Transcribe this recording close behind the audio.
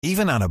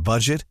Even on a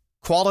budget,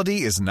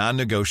 quality is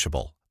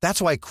non-negotiable.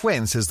 That's why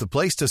Quince is the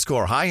place to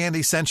score high-end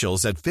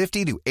essentials at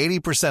 50 to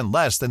 80%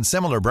 less than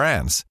similar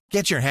brands.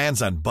 Get your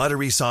hands on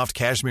buttery soft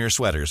cashmere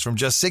sweaters from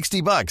just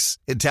 $60,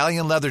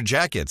 Italian leather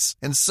jackets,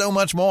 and so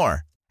much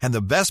more. And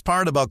the best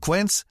part about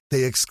Quince,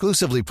 they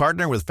exclusively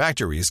partner with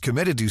factories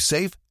committed to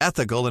safe,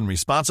 ethical, and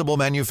responsible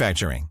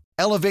manufacturing.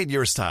 Elevate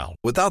your style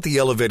without the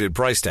elevated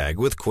price tag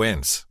with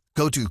Quince.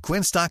 Go to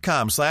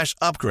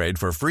quince.com/upgrade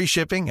for free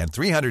shipping and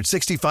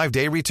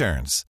 365-day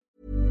returns.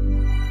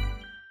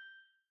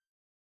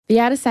 The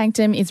Outer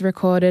Sanctum is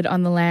recorded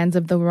on the lands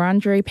of the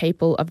Wurundjeri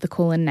people of the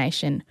Kulin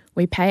Nation.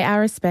 We pay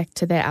our respect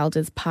to their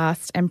elders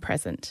past and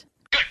present.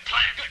 Good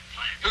plan, good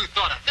plan. Who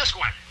thought of this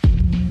one?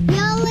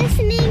 You're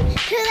listening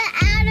to the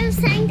Out of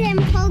Sanctum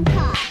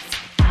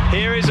podcast.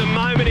 Here is a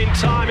moment in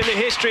time in the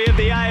history of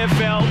the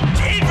AFL.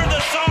 In from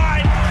the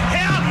side,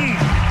 Houghton.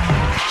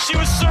 She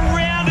was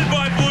surrounded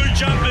by blue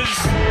jumpers.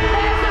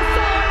 There's the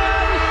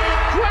siren.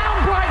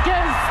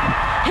 Groundbreakers.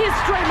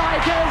 History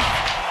makers.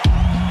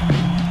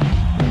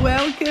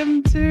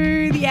 Welcome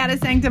to the Outer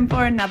Sanctum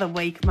for another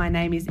week. My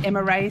name is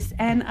Emma Race,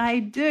 and I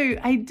do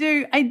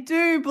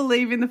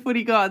believe in the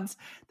footy gods.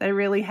 They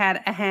really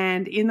had a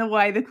hand in the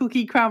way the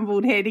cookie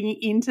crumbled heading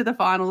into the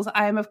finals.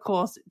 I am, of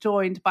course,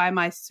 joined by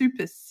my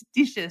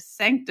superstitious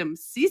Sanctum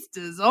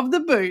sisters of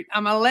the boot.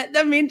 I'm going to let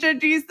them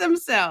introduce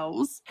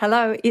themselves.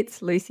 Hello,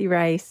 it's Lucy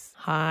Race.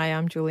 Hi,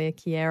 I'm Julia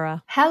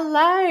Kiera.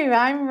 Hello,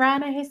 I'm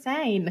Rana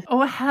Hussain.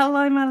 Oh,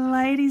 hello, my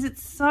ladies.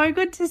 It's so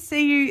good to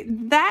see you.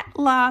 That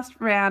last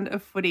round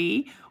of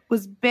footy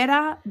was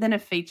better than a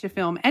feature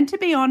film. And to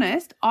be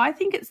honest, I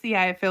think it's the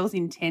AFL's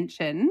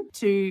intention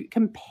to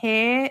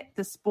compare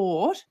the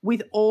sport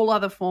with all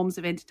other forms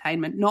of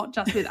entertainment, not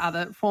just with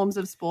other forms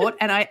of sport.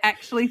 And I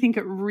actually think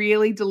it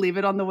really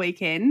delivered on the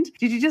weekend.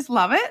 Did you just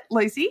love it,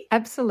 Lucy?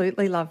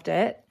 Absolutely loved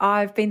it.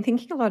 I've been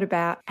thinking a lot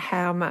about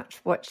how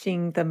much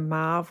watching the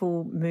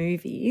Marvel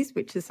movies,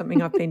 which is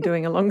something I've been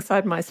doing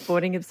alongside my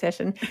sporting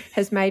obsession,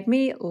 has made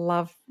me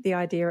love the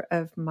idea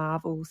of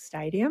Marvel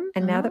Stadium.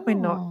 And now that we're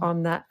not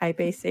on the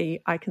ABC,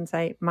 I can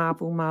say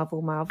Marvel,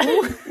 Marvel, Marvel.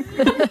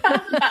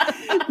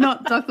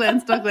 Not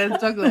Docklands.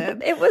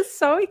 It was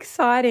so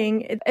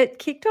exciting. It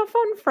kicked off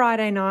on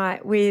Friday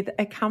night with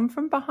a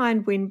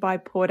come-from-behind win by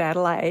Port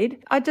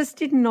Adelaide. I just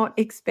did not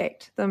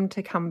expect them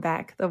to come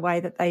back the way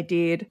that they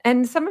did.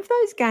 And some of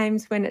those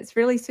games when it's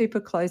really super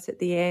close at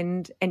the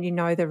end and you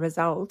know the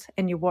result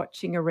and you're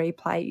watching a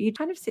replay, you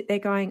kind of sit there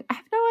going, I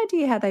have no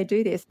idea how they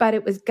do this. But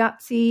it was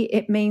gutsy.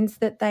 It means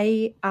that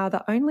they are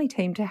the only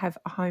team to have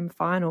a home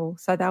final.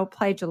 So they'll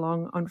play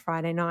Geelong on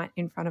Friday night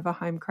in front of a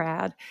home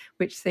crowd,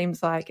 which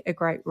seems like a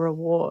great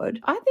reward.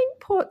 I think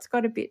Port's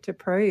got a bit to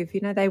prove.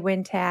 You know, they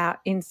went out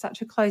in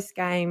such a close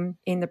game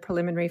in the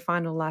preliminary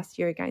final last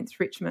year against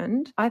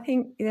Richmond. I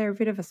think they're a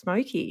bit of a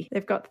smoky.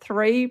 They've got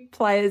 3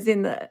 players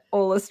in the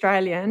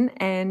All-Australian,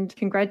 and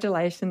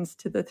congratulations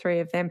to the 3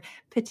 of them,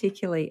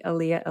 particularly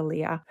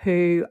Aaliyah,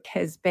 who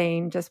has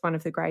been just one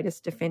of the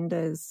greatest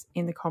defenders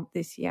in the comp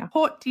this year.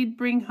 Port did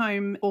bring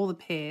home all the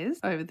pairs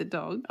over the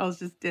dog. I was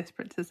just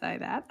desperate to say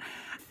that.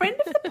 Friend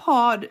of the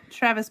pod,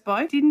 Travis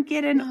Boak, didn't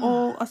get an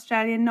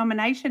All-Australian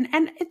nomination.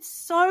 And it's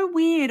so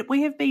weird.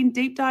 We have been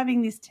deep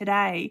diving this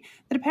today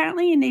that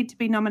apparently you need to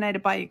be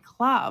nominated by your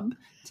club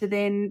to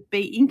then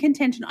be in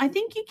contention. I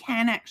think you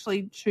can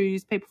actually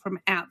choose people from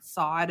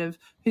outside of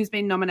who's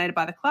been nominated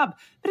by the club.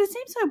 But it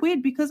seems so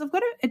weird because I've got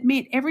to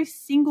admit, every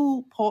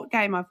single Port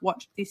game I've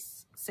watched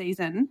this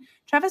season,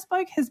 Travis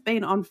Boak has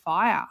been on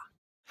fire.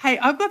 Hey,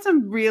 I've got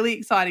some really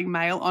exciting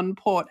mail on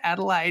Port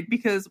Adelaide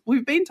because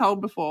we've been told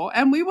before,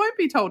 and we won't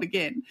be told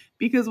again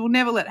because we'll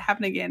never let it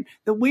happen again,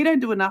 that we don't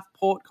do enough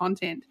Port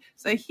content.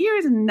 So here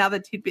is another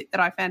tidbit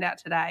that I found out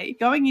today.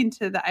 Going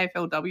into the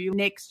AFLW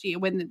next year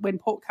when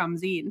Port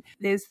comes in,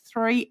 there's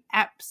 3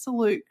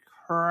 absolute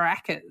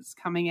crackers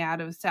coming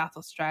out of South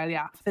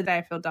Australia for the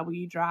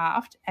AFLW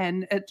draft,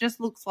 and it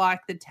just looks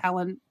like the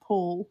talent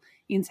pool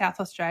in South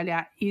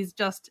Australia is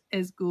just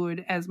as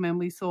good as when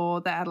we saw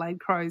the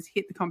Adelaide Crows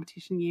hit the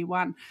competition year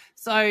 1.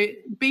 So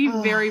be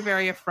very,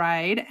 very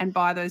afraid and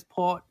buy those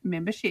Port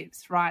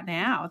memberships right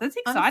now. That's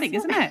exciting,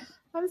 isn't it?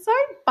 I'm so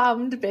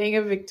bummed being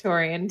a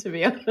Victorian, to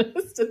be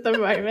honest, at the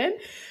moment.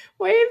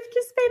 We've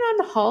just been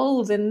on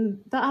hold and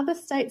the other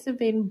states have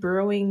been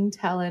brewing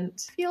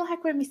talent. I feel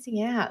like we're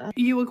missing out.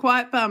 You were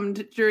quite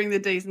bummed during the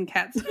D's and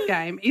Cats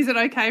game. Is it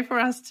okay for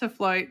us to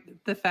float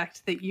the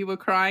fact that you were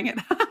crying at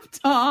half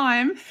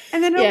time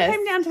and then it all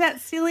came down to that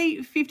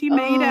silly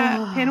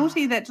 50-metre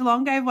penalty that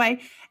Geelong gave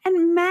away?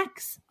 And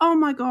Max, oh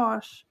my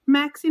gosh,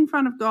 Max in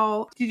front of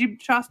goal. Did you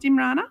trust him,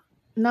 Rana?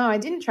 No, I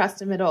didn't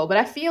trust him at all, but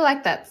I feel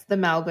like that's the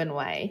Melbourne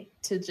way,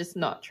 to just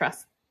not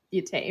trust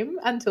your team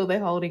until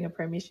they're holding a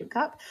premiership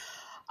cup.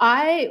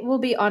 I will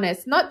be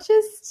honest, not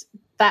just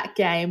that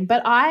game,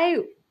 but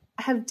I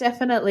have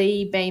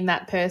definitely been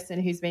that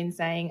person who's been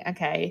saying,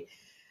 okay,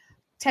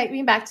 take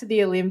me back to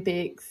the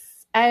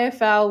Olympics,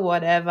 AFL,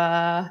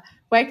 whatever,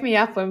 wake me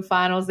up when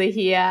finals are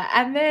here.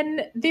 And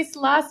then this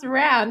last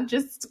round,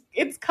 just,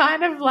 it's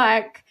kind of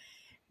like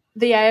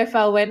the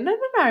AFL went,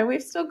 no,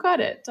 we've still got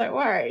it. Don't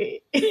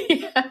worry.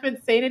 You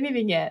haven't seen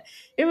anything yet.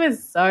 It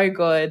was so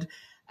good.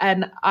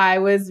 And I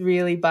was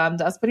really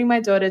bummed. I was putting my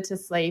daughter to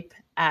sleep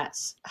at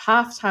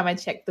halftime. I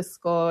checked the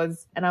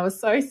scores and I was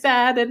so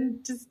sad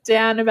and just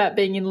down about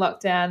being in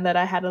lockdown that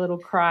I had a little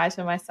cry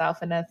to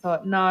myself, and I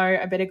thought, no,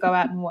 I better go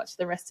out and watch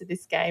the rest of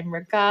this game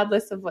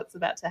regardless of what's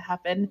about to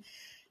happen.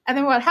 And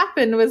then what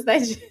happened was they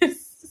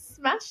just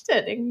smashed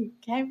it and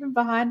came from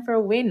behind for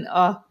a win.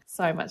 Oh,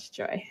 so much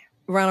joy.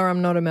 Rana,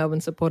 I'm not a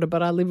Melbourne supporter,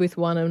 but I live with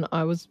one, and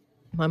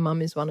my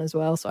mum is one as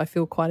well, so I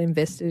feel quite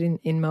invested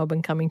in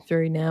Melbourne coming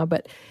through now.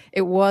 But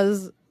it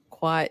was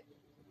quite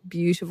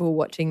beautiful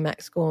watching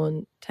Max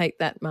Gawn take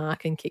that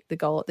mark and kick the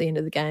goal at the end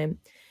of the game.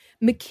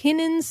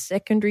 McKinnon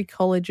Secondary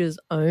College's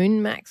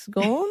own Max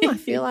Gawn. I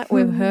feel like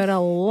we've heard a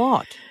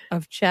lot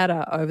of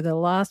chatter over the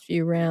last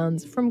few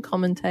rounds from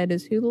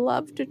commentators who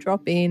love to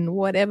drop in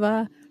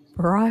whatever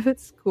private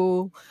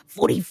school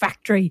footy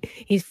factory.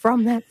 He's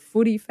from that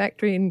footy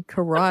factory in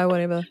Karai,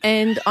 whatever.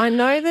 And I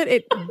know that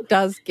it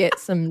does get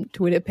some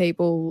Twitter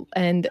people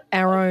and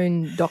our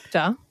own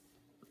Dr.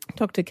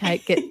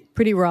 Kate get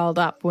pretty riled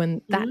up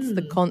when that's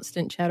the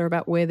constant chatter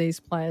about where these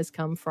players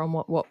come from,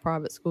 what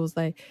private schools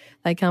they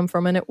come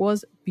from. And it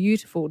was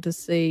beautiful to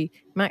see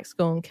Max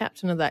Gawn,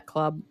 captain of that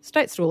club,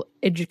 state school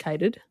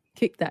educated,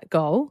 kick that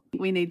goal.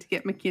 We need to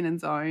get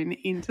McKinnon's own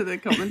into the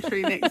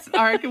commentary next.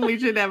 I reckon we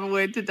should have a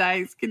word to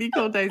Daisy. Can you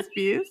call Daisy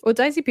Pearce? Well,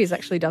 Daisy Pearce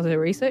actually does her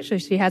research, so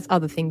she has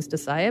other things to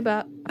say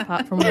apart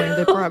from where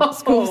the private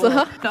schools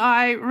are.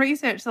 I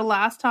researched the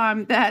last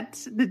time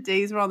that the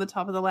D's were on the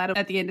top of the ladder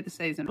at the end of the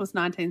season. It was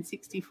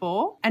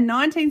 1964. A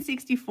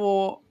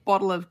 1964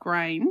 bottle of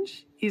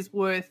Grange is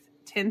worth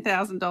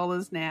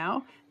 $10,000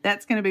 now.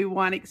 That's going to be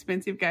one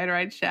expensive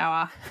Gatorade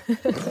shower.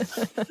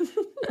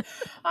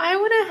 I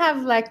want to have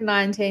like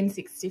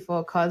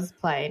 1964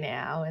 cosplay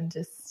now and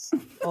just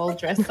all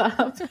dress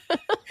up.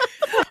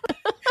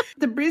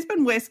 The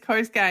Brisbane West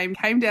Coast game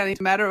came down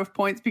into a matter of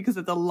points because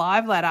of the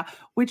live ladder,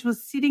 which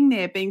was sitting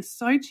there being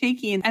so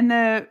cheeky. And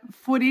the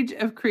footage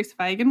of Chris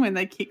Fagan when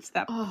they kicked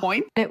that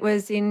point. It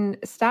was in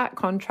stark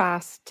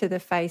contrast to the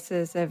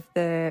faces of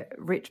the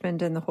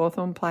Richmond and the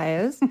Hawthorn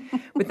players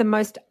with the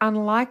most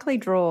unlikely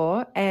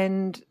draw,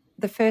 and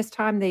the first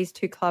time these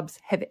two clubs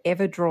have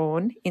ever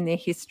drawn in their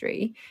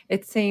history.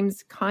 It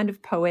seems kind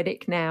of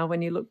poetic now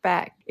when you look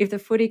back. If the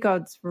footy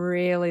gods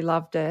really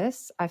loved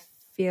us, I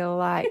feel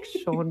like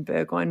Sean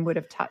Burgoyne would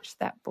have touched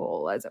that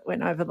ball as it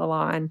went over the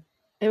line.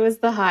 It was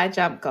the high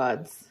jump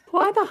gods.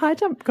 Why the high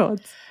jump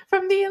gods?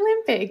 From the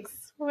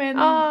Olympics when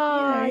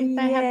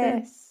they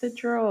had the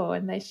draw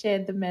and they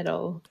shared the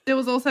medal. There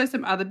was also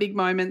some other big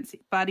moments.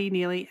 Buddy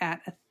nearly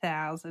at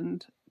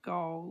 1,000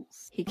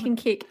 goals. He can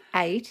kick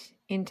 8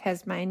 in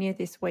Tasmania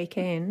this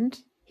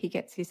weekend. He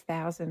gets his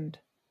 1,000.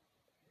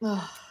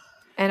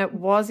 And it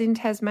was in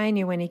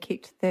Tasmania when he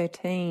kicked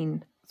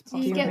 13. Do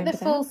you get the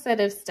full set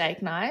of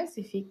steak knives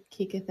if you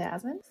kick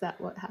 1,000? Is that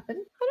what happened?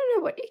 I don't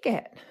know what you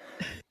get.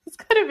 It's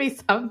got to be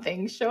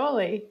something,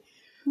 surely.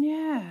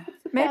 Yeah.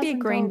 Maybe a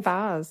green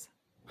vase.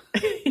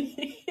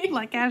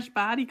 Like Ash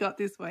Barty got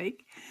this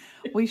week.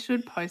 We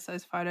should post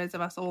those photos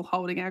of us all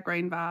holding our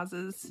green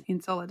vases in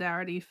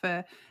solidarity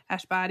for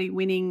Ash Barty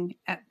winning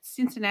at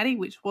Cincinnati,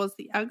 which was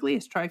the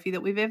ugliest trophy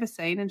that we've ever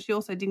seen. And she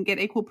also didn't get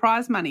equal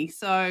prize money.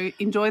 So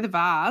enjoy the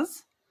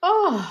vase.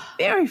 Oh,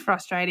 very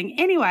frustrating.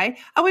 Anyway,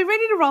 are we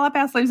ready to roll up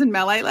our sleeves and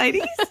melee,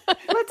 ladies?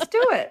 Let's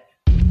do it.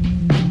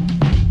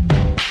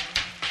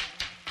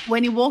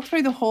 When you walk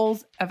through the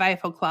halls of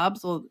AFL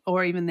clubs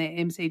or even their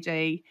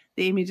MCG,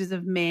 the images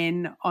of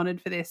men honoured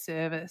for their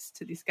service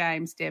to this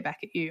game stare back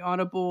at you.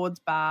 Honour boards,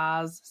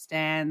 bars,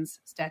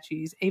 stands,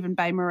 statues, even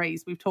Baie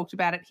Marie's. We've talked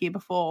about it here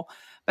before.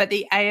 But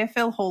the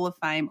AFL Hall of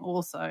Fame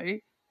also,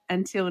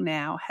 until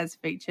now, has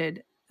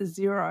featured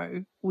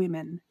 0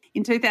 women.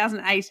 In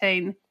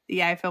 2018, the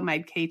AFL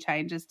made key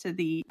changes to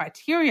the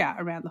criteria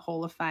around the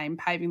Hall of Fame,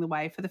 paving the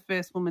way for the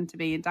first woman to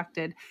be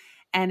inducted.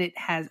 And it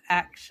has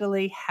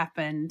actually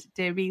happened.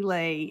 Debbie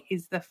Lee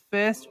is the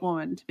first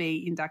woman to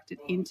be inducted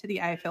into the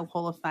AFL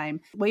Hall of Fame.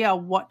 We are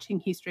watching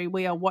history.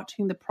 We are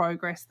watching the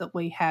progress that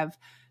we have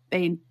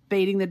been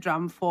beating the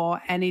drum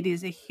for, and it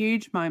is a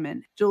huge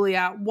moment.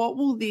 Julia, what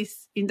will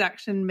this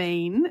induction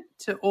mean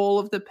to all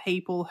of the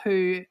people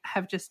who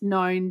have just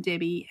known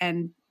Debbie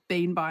and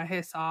been by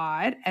her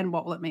side, and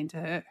what will it mean to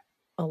her?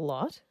 A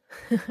lot.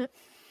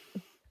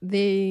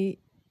 The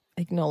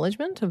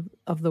acknowledgement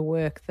of the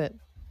work that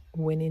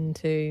went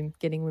into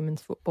getting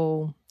women's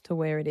football to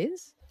where it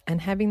is, and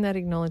having that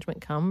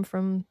acknowledgement come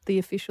from the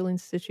official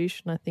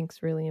institution, I think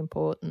is really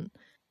important.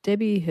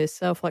 Debbie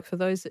herself, like for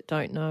those that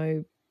don't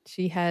know,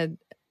 she had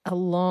a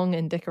long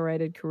and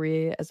decorated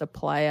career as a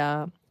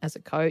player, as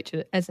a coach,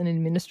 as an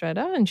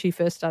administrator, and she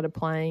first started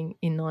playing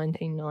in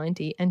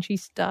 1990, and she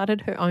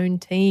started her own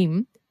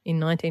team in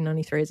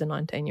 1993 as a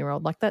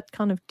 19-year-old. Like that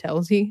kind of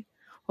tells you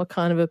what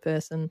kind of a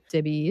person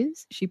Debbie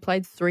is. She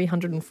played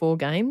 304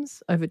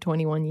 games over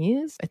 21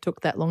 years. It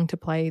took that long to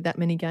play that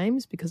many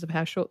games because of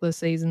how short the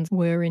seasons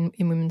were in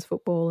women's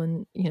football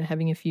and,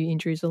 having a few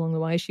injuries along the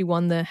way. She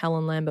won the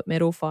Helen Lambert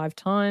Medal 5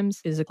 times.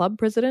 She's a club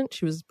president.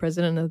 She was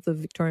president of the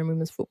Victorian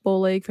Women's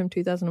Football League from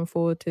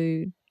 2004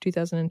 to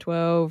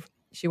 2012.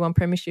 She won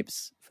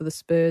premierships for the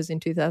Spurs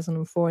in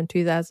 2004 and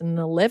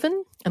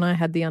 2011, and I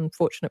had the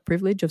unfortunate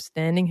privilege of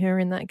standing her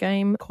in that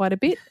game quite a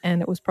bit,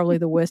 and it was probably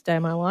the worst day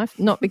of my life.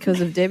 Not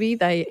because of Debbie,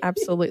 they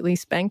absolutely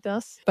spanked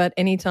us, but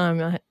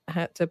anytime I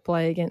had to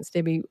play against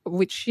Debbie,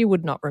 which she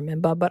would not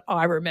remember, but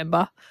I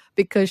remember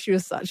because she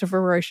was such a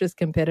ferocious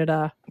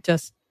competitor,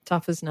 just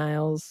tough as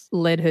nails,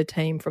 led her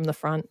team from the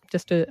front.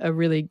 Just a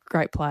really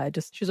great player.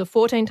 She was a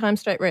 14-time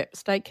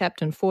state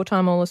captain,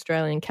 4-time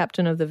All-Australian,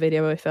 captain of the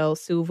VWFL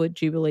Silver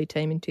Jubilee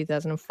team in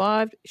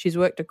 2005. She's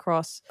worked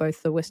across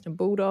both the Western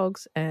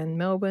Bulldogs and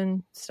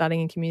Melbourne,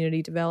 starting in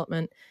community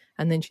development,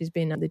 and then she's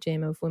been the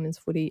GM of women's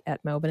footy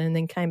at Melbourne and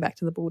then came back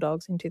to the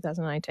Bulldogs in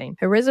 2018.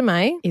 Her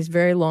resume is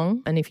very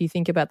long, and if you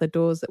think about the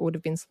doors that would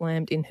have been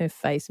slammed in her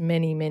face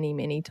many, many,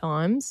 many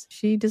times,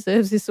 she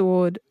deserves this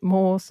award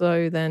more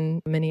so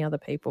than many other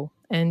people.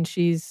 And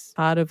she's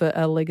part of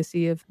a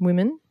legacy of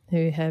women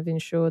who have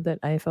ensured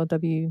that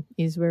AFLW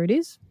is where it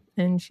is.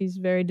 And she's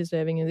very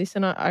deserving of this.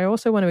 And I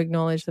also want to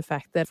acknowledge the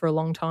fact that for a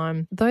long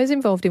time, those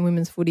involved in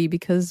women's footy,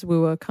 because we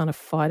were kind of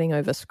fighting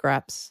over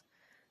scraps,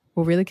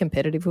 were really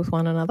competitive with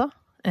one another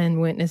and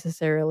weren't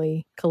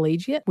necessarily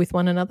collegiate with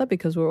one another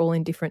because we're all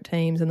in different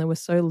teams and there was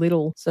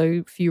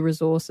so few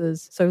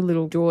resources, so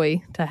little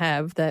joy to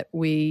have that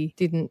we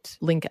didn't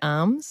link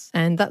arms.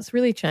 And that's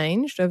really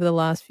changed over the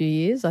last few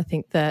years. I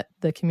think that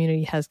the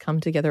community has come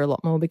together a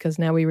lot more because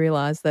now we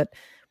realise that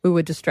we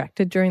were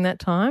distracted during that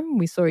time.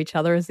 We saw each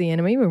other as the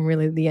enemy when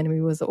really the enemy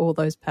was all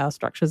those power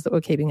structures that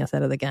were keeping us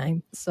out of the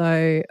game.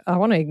 So I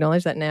want to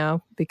acknowledge that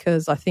now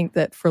because I think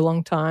that for a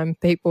long time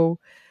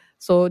people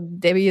saw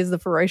Debbie as the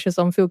ferocious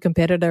on-field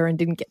competitor and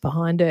didn't get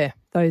behind her,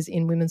 those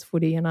in women's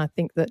footy. And I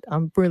think that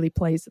I'm really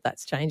pleased that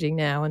that's changing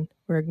now and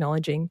we're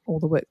acknowledging all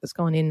the work that's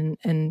gone in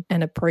and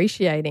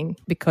appreciating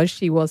because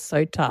she was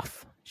so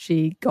tough.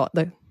 She got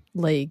the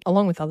league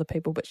along with other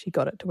people, but she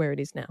got it to where it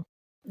is now.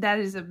 That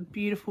is a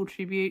beautiful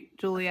tribute,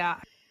 Julia.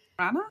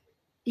 Rana?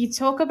 You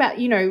talk about,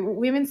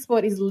 women's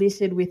sport is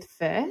littered with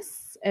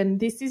firsts, and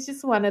this is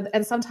just one of,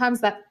 and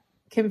sometimes that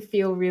can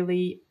feel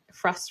really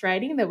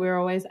frustrating that we're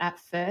always at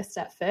first,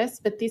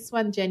 but this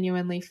one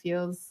genuinely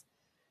feels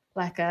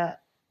like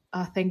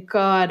thank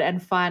God,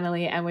 and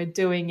finally, and we're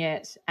doing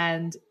it,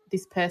 and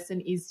this person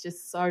is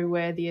just so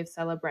worthy of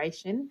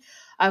celebration.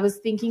 I was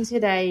thinking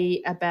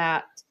today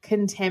about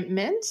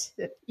contentment.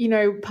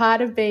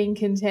 Part of being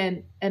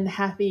content and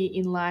happy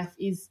in life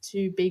is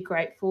to be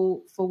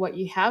grateful for what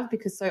you have,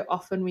 because so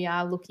often we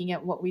are looking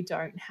at what we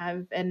don't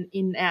have, and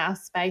in our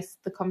space,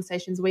 the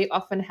conversations we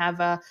often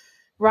have are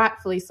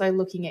rightfully so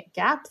looking at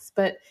gaps.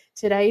 But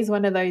today is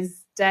one of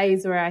those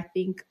days where I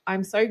think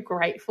I'm so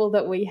grateful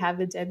that we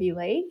have a Debbie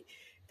Lee,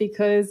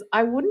 because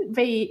I wouldn't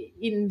be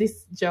in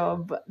this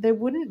job. There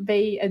wouldn't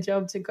be a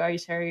job to go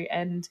to,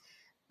 and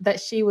that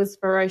she was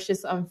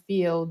ferocious on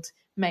field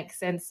makes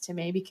sense to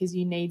me because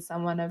you need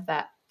someone of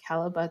that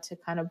caliber to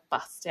kind of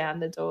bust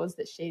down the doors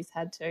that she's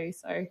had to.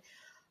 So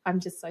I'm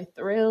just so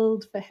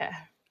thrilled for her.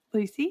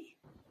 Lucy?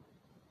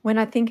 When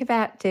I think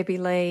about Debbie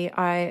Lee,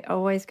 I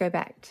always go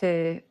back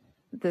to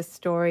the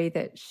story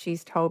that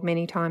she's told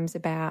many times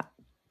about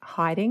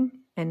hiding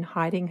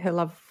her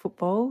love of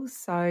football.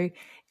 So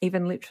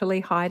even literally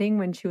hiding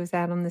when she was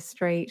out on the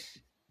street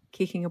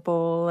kicking a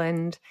ball,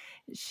 and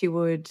she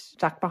would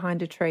duck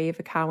behind a tree if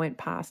a car went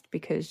past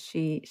because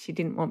she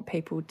didn't want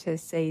people to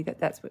see that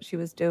that's what she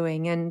was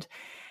doing. And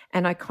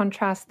I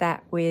contrast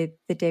that with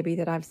the Debbie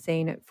that I've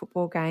seen at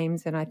football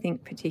games, and I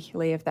think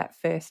particularly of that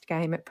first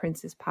game at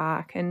Princes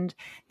Park and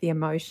the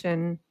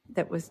emotion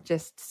that was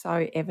just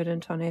so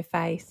evident on her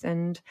face.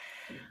 And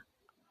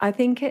I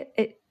think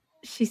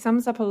she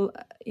sums up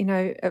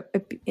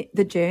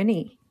the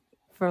journey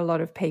for a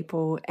lot of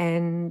people,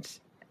 and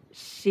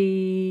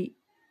she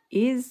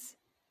is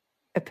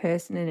a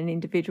person and an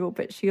individual,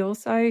 but she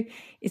also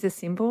is a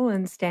symbol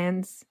and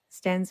stands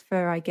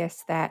for, I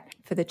guess, that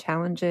for the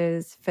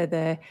challenges,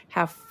 for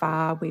how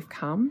far we've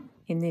come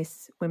in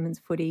this women's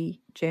footy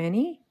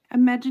journey.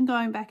 Imagine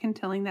going back and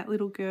telling that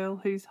little girl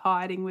who's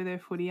hiding with her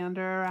footy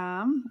under her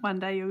arm, one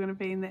day you're going to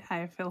be in the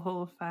AFL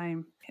Hall of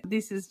Fame.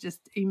 This is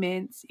just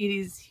immense. It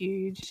is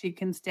huge. She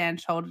can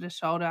stand shoulder to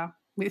shoulder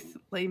with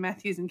Lee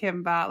Matthews and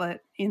Kevin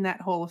Bartlett in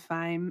that Hall of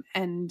Fame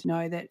and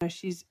know that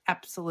she's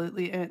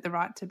absolutely earned the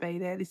right to be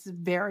there. This is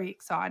very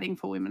exciting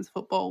for women's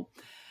football.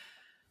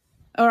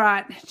 All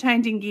right,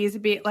 changing gears a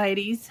bit,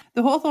 ladies.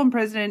 The Hawthorn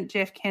president,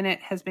 Jeff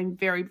Kennett, has been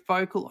very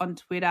vocal on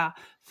Twitter.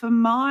 For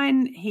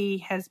mine, he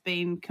has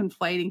been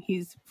conflating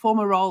his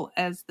former role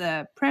as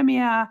the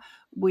premier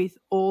with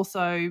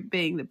also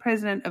being the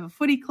president of a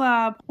footy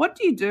club. What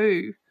do you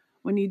do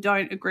when you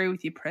don't agree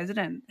with your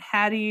president.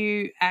 How do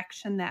you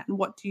action that and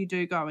what do you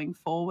do going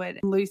forward?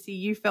 And Lucy,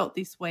 you felt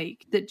this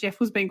week that Jeff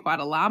was being quite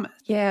alarmist.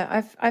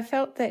 Yeah, I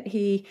felt that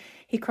he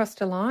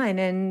crossed a line,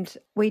 and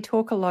we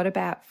talk a lot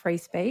about free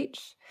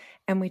speech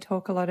and we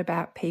talk a lot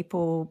about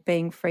people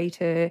being free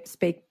to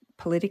speak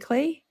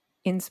politically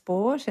in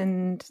sport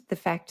and the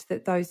fact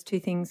that those two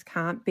things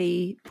can't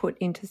be put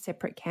into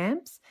separate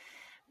camps.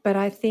 But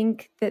I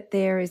think that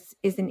there is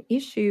an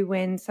issue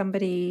when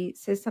somebody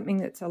says something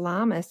that's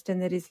alarmist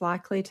and that is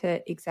likely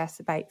to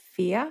exacerbate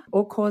fear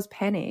or cause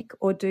panic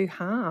or do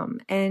harm,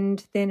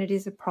 and then it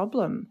is a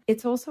problem.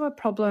 It's also a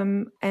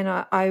problem, and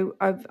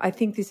I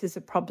think this is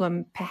a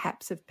problem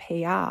perhaps of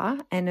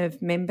PR and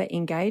of member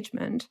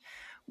engagement,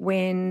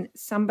 when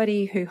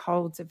somebody who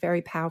holds a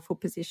very powerful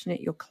position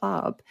at your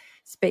club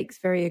speaks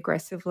very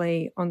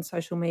aggressively on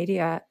social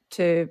media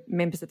to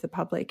members of the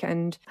public.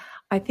 And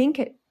I think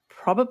it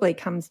probably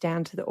comes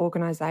down to the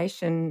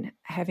organisation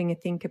having a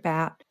think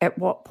about at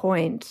what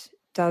point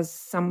does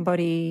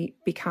somebody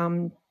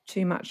become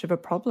too much of a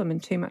problem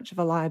and too much of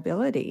a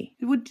liability.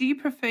 Do you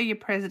prefer your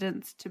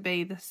presidents to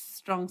be the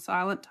strong,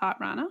 silent type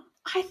runner?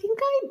 I think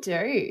I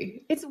do.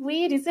 It's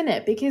weird, isn't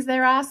it? Because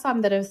there are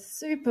some that are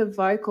super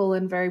vocal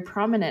and very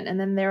prominent, and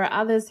then there are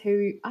others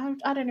who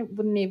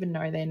wouldn't even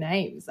know their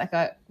names. Like,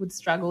 I would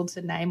struggle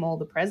to name all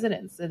the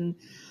presidents, and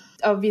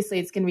obviously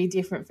it's going to be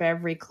different for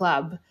every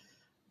club.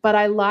 But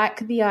I like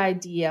the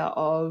idea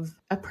of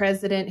a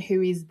president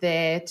who is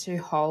there to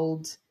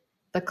hold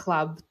the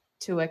club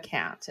to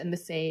account and the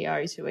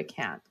CEO to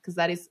account, because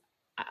that is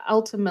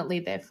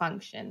ultimately their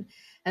function,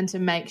 and to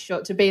make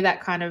sure to be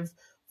that kind of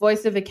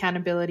voice of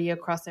accountability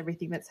across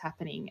everything that's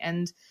happening.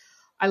 And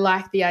I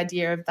like the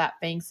idea of that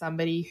being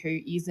somebody who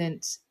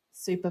isn't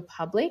super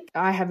public.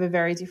 I have a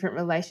very different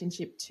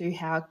relationship to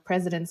how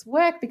presidents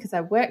work because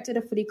I worked at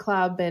a footy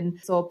club and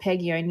saw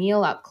Peggy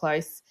O'Neill up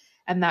close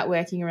and that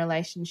working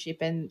relationship.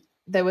 And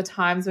there were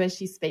times when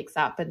she speaks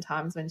up and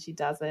times when she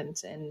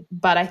doesn't.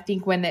 But I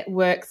think when it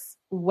works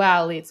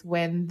well, it's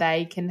when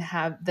they can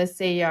have, the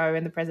CEO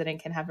and the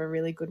president can have a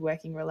really good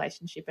working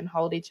relationship and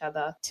hold each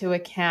other to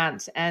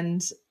account.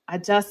 And I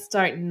just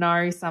don't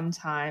know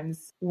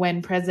sometimes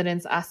when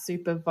presidents are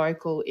super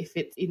vocal if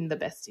it's in the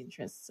best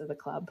interests of the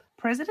club.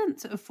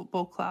 Presidents of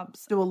football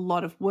clubs do a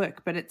lot of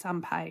work, but it's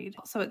unpaid.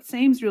 So it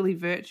seems really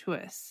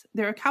virtuous.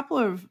 There are a couple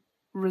of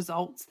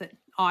results that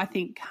I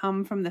think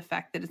come from the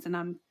fact that it's an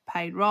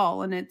unpaid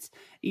role, and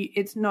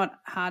it's not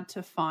hard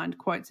to find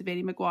quotes of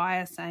Eddie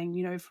Maguire saying,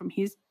 you know, from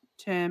his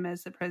term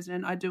as the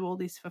president, I do all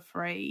this for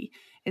free.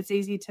 It's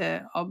easy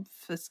to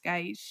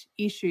obfuscate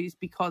issues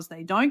because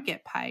they don't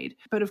get paid.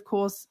 But of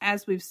course,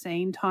 as we've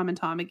seen time and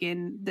time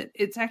again, that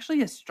it's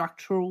actually a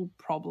structural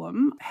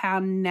problem, how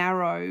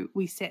narrow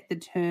we set the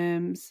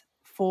terms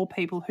for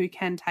people who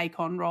can take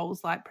on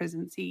roles like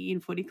presidency in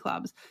footy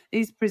clubs.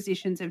 These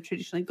positions have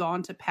traditionally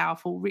gone to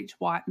powerful, rich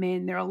white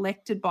men. They're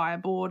elected by a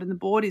board, and the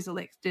board is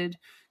elected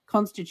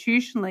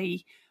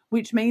constitutionally,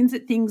 which means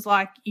that things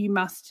like you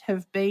must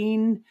have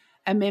been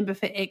a member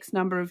for X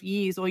number of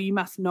years, or you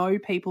must know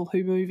people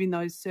who move in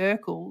those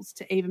circles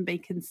to even be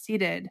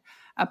considered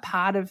a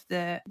part of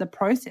the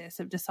process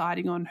of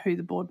deciding on who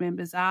the board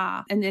members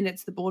are. And then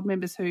it's the board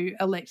members who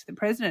elect the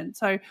president.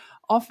 So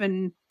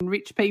often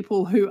rich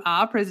people who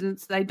are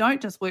presidents, they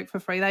don't just work for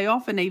free. They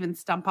often even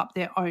stump up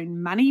their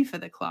own money for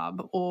the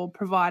club or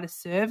provide a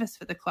service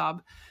for the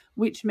club,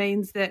 which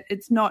means that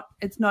it's not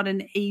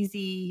an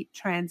easy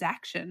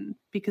transaction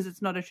because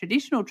it's not a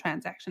traditional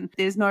transaction.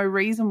 There's no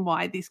reason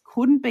why this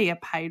couldn't be a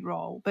paid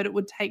role, but it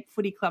would take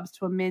footy clubs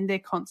to amend their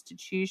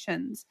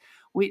constitutions,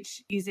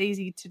 which is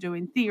easy to do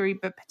in theory,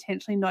 but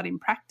potentially not in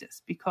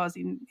practice, because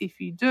if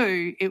you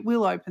do, it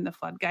will open the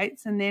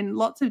floodgates and then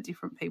lots of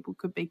different people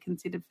could be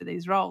considered for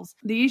these roles.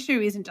 The issue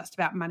isn't just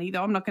about money,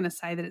 though. I'm not going to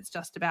say that it's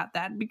just about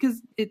that,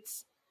 because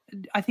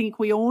I think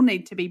we all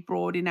need to be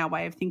broad in our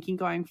way of thinking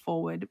going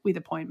forward with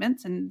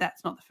appointments, and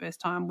that's not the first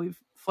time we've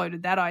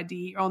floated that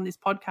idea on this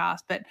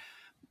podcast. But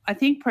I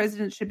think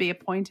presidents should be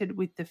appointed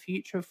with the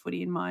future of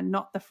footy in mind,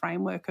 not the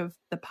framework of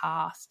the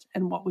past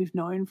and what we've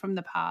known from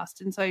the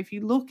past. And so if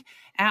you look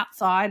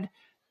outside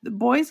the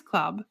boys'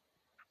 club,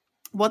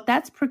 what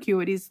that's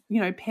procured is, you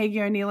know,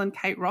 Peggy O'Neill and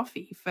Kate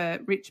Roffey for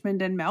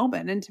Richmond and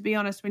Melbourne. And to be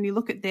honest, when you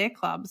look at their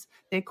clubs,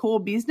 their core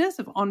business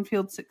of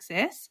on-field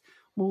success,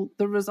 well,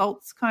 the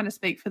results kind of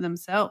speak for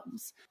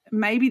themselves.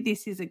 Maybe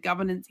this is a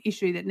governance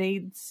issue that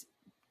needs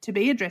to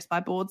be addressed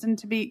by boards. And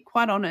to be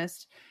quite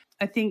honest,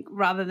 I think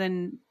rather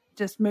than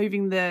just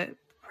moving the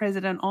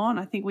president on,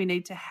 I think we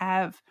need to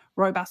have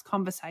robust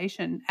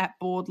conversation at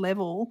board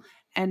level,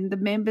 and the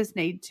members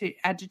need to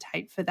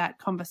agitate for that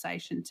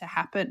conversation to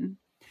happen.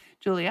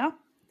 Julia?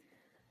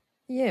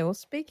 Yeah, well,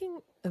 speaking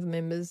of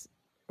members,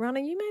 Rana,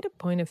 you made a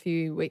point a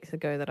few weeks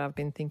ago that I've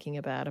been thinking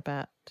about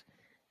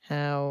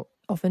how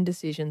often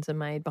decisions are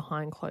made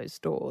behind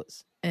closed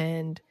doors,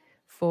 and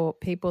for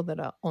people that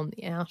are on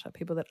the outer,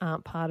 people that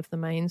aren't part of the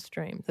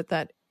mainstream,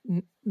 that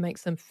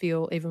makes them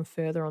feel even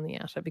further on the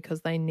outer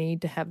because they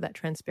need to have that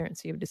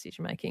transparency of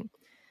decision making.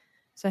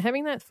 So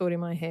having that thought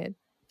in my head,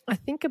 I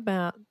think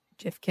about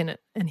Jeff Kennett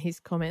and his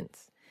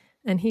comments.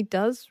 And he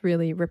does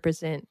really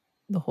represent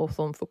the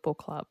Hawthorn Football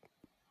Club.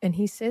 And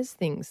he says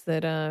things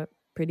that are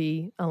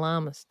pretty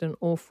alarmist and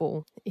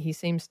awful. He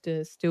seems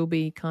to still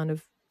be kind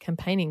of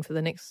campaigning for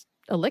the next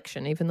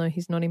election, even though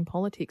he's not in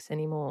politics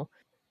anymore.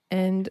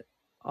 And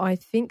I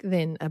think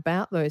then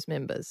about those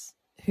members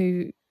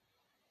who,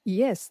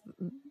 yes,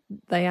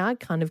 they are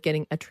kind of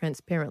getting a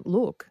transparent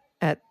look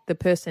at the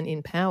person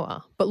in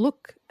power, but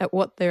look at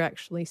what they're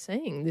actually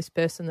saying. This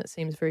person that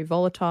seems very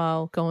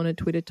volatile, go on a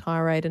Twitter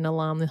tirade and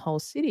alarm the whole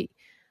city.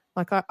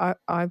 Like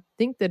I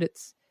think that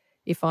it's,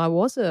 if I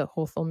was a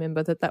Hawthorn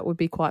member, that would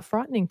be quite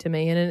frightening to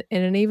me. And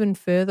it even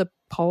further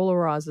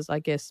polarises, I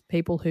guess,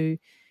 people who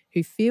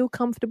feel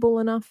comfortable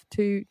enough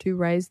to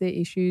raise their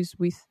issues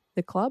with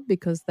the club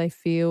because they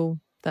feel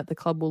that the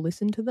club will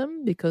listen to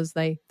them because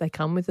they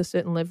come with a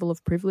certain level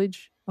of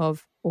privilege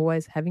of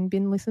always having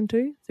been listened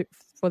to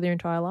for their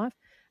entire life.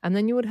 And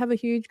then you would have a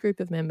huge group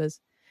of members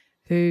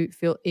who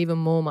feel even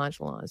more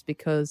marginalised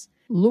because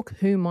look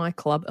who my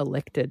club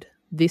elected,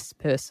 this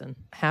person.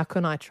 How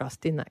can I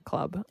trust in that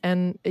club?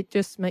 And it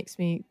just makes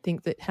me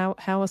think that how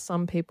are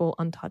some people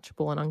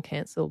untouchable and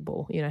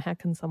uncancelable? You know, how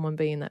can someone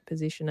be in that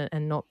position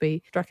and not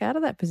be struck out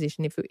of that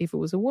position? If it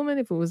was a woman,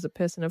 if it was a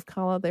person of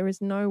colour, there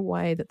is no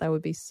way that they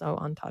would be so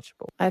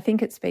untouchable. I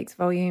think it speaks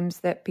volumes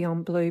that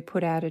Beyond Blue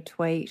put out a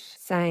tweet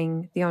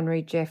saying the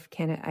Honorary Jeff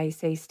Kennett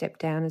AC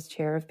stepped down as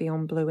chair of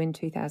Beyond Blue in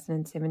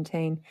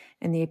 2017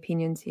 and the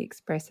opinions he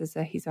expresses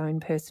are his own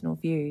personal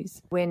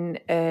views. When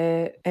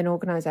an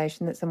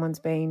organisation that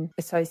someone's been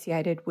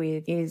associated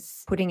with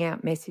is putting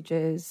out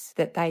messages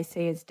that they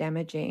see as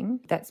damaging,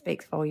 that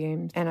speaks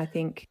volumes. And I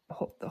think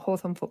the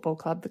Hawthorn Football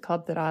Club, the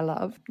club that I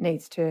love,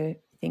 needs to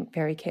think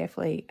very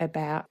carefully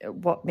about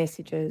what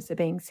messages are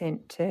being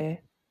sent to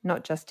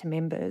not just to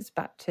members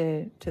but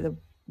to the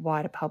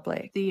wider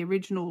public. The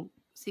original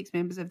 6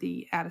 members of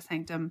the Outer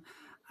Sanctum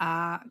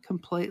are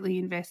completely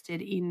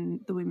invested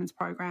in the women's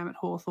program at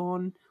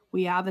Hawthorn.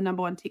 We are the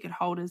number 1 ticket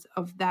holders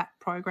of that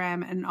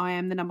program, and I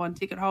am the number 1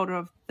 ticket holder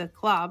of the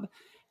club.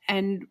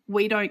 And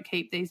we don't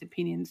keep these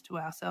opinions to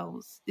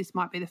ourselves. This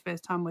might be the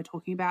first time we're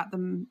talking about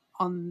them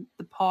on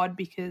the pod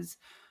because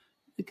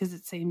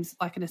it seems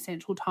like an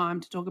essential time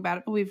to talk about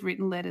it. But we've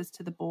written letters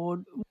to the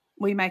board.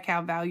 We make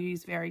our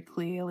values very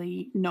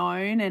clearly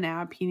known and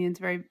our opinions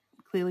very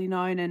clearly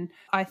known. And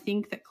I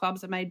think that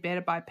clubs are made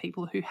better by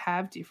people who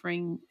have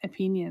differing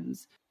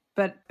opinions.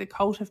 But the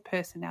cult of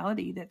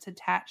personality that's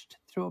attached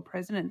through a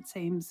president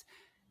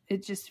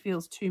it just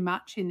feels too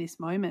much in this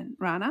moment.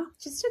 Rana?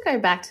 Just to go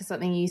back to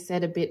something you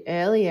said a bit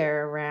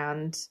earlier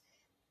around,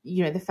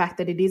 you know, the fact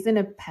that it isn't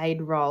a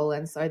paid role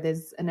and so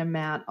there's an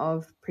amount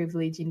of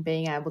privilege in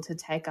being able to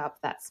take up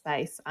that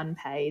space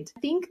unpaid. I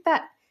think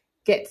that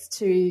gets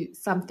to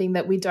something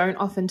that we don't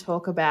often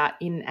talk about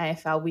in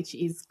AFL, which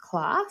is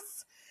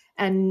class.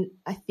 And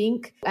I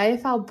think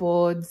AFL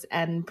boards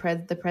and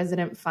the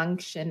president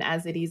function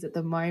as it is at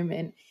the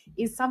moment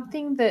is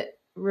something that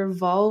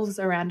revolves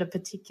around a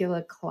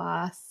particular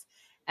class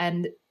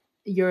and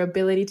your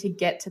ability to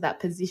get to that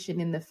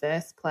position in the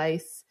first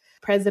place.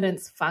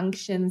 President's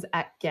functions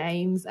at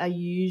games are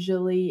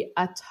usually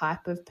a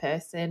type of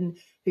person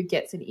who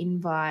gets an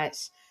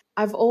invite.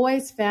 I've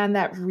always found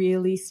that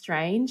really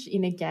strange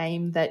in a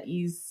game that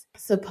is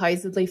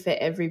supposedly for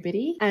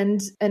everybody.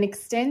 And an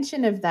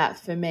extension of that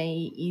for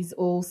me is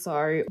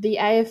also the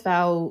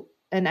AFL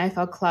and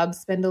AFL clubs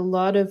spend a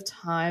lot of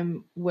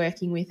time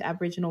working with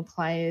Aboriginal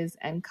players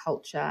and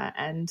culture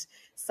and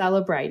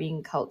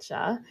celebrating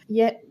culture,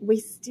 yet we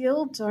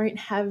still don't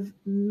have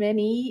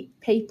many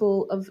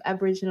people of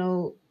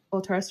Aboriginal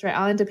or Torres Strait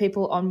Islander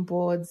people on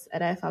boards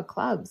at AFL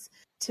clubs.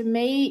 To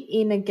me,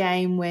 in a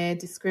game where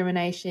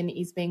discrimination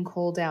is being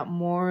called out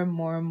more and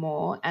more and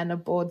more, and a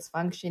board's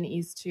function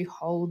is to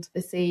hold the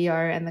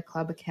CEO and the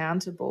club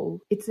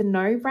accountable, it's a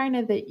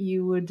no-brainer that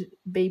you would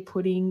be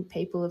putting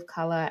people of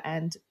colour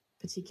and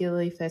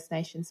particularly First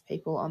Nations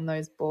people on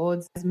those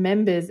boards. As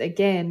members,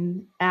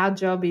 again, our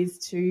job is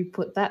to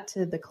put that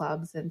to the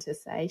clubs and to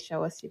say,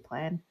 show us your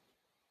plan.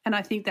 And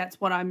I think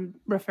that's what I'm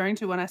referring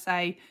to when I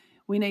say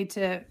we need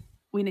to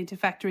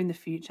factor in the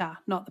future,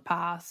 not the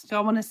past. So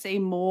I want to see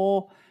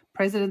more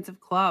presidents of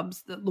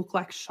clubs that look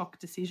like shock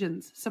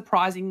decisions,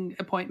 surprising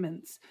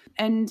appointments.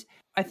 And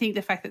I think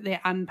the fact that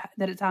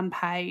that it's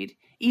unpaid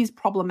is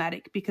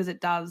problematic because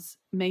it does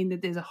mean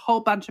that there's a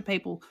whole bunch of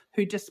people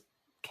who just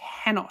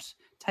cannot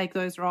take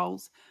those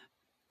roles.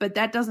 But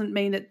that doesn't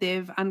mean that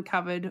they've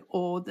uncovered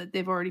or that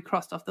they've already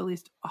crossed off the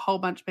list a whole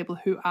bunch of people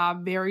who are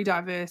very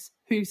diverse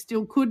who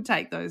still could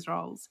take those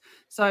roles.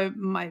 So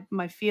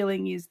my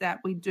feeling is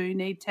that we do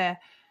need to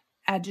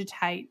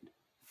agitate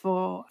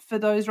for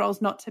those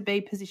roles not to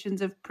be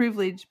positions of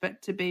privilege, but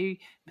to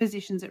be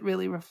positions that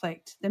really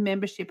reflect the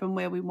membership and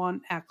where we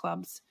want our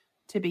clubs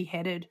to be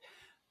headed.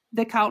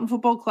 The Carlton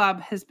Football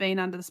Club has been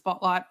under the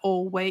spotlight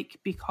all week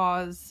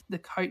because the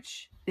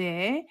coach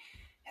there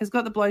has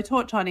got the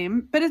blowtorch on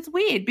him. But it's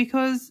weird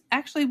because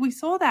actually we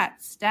saw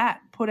that stat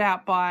put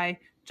out by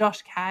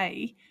Josh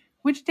Kay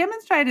which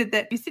demonstrated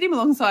that you sit him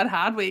alongside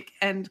Hardwick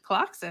and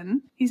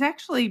Clarkson, he's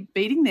actually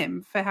beating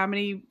them for how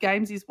many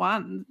games he's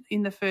won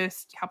in the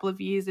first couple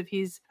of years of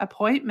his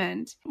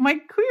appointment. My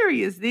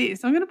query is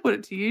this. I'm going to put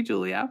it to you,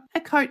 Julia. A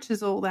coach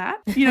is all that.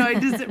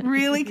 Does it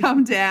really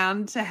come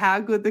down to how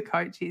good the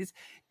coach is?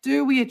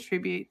 Do we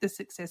attribute the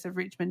success of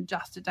Richmond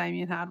just to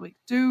Damien Hardwick?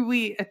 Do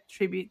we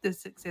attribute the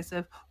success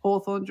of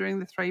Hawthorn during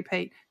the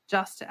three-peat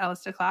just to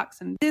Alistair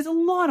Clarkson? There's a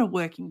lot of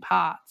working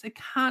parts. It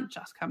can't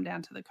just come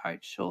down to the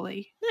coach,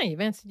 surely. No,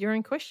 you've answered your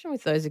own question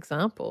with those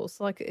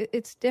examples. Like,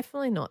 it's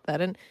definitely not that.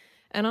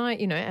 And I,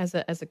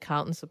 as a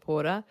Carlton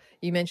supporter,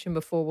 you mentioned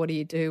before, what do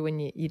you do when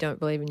you don't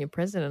believe in your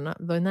president?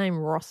 The name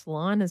Ross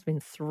Lyon has been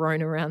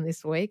thrown around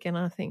this week, and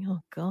I think, oh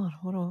God,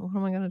 what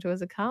am I going to do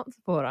as a Carlton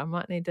supporter? I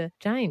might need to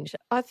change.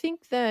 I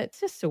think that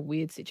it's just a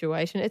weird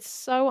situation. It's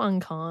so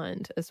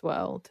unkind as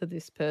well to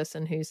this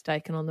person who's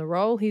taken on the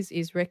role.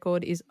 His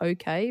record is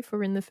okay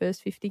for in the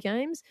first 50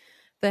 games.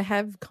 They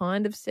have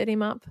kind of set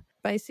him up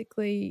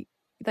basically.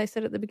 They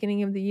said at the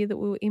beginning of the year that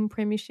we were in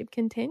premiership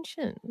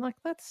contention. Like,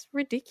 that's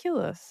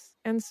ridiculous.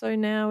 And so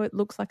now it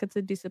looks like it's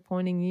a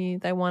disappointing year.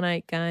 They won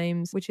 8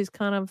 games, which is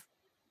kind of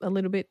a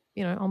little bit,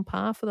 on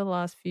par for the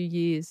last few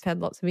years.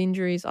 Had lots of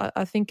injuries.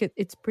 I think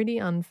it's pretty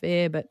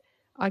unfair, but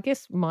I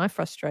guess my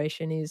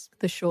frustration is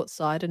the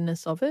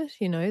short-sightedness of it,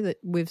 that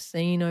we've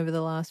seen over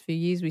the last few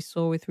years. We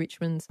saw with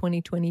Richmond's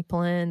 2020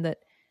 plan that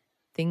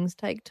things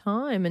take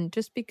time, and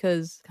just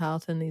because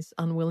Carlton is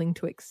unwilling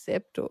to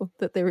accept or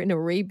that they're in a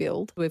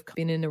rebuild, we've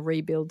been in a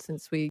rebuild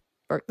since we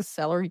broke the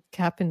salary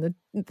cap in the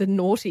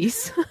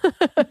noughties,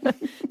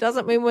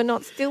 doesn't mean we're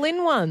not still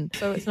in one.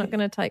 So it's not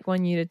going to take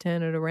 1 year to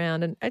turn it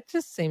around, and it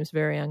just seems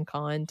very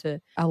unkind to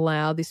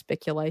allow this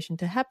speculation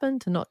to happen,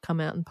 to not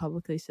come out and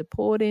publicly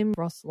support him.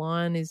 Ross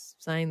Lyon is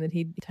saying that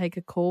he'd take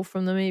a call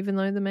from them even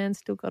though the man's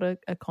still got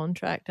a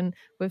contract, and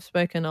we've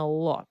spoken a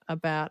lot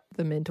about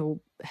the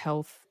mental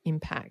health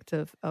impact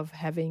of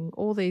having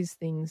all these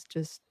things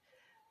just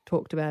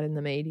talked about in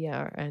the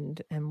media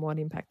and what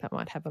impact that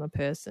might have on a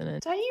person.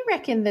 And don't you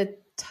reckon the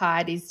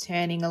tide is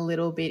turning a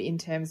little bit in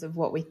terms of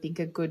what we think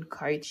a good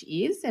coach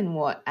is and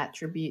what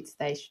attributes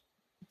they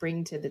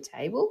bring to the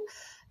table?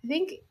 I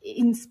think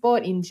in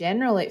sport in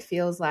general, it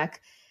feels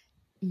like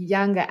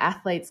younger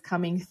athletes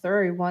coming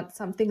through want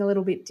something a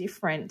little bit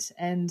different,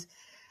 and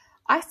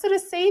I sort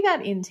of see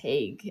that in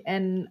Teague,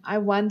 and I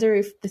wonder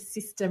if the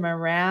system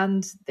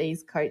around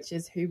these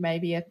coaches who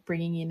maybe are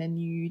bringing in a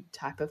new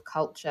type of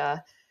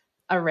culture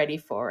are ready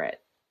for it,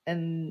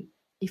 and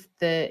if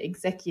the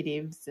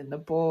executives and the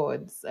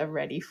boards are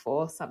ready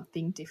for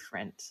something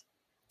different.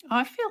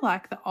 I feel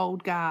like the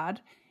old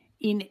guard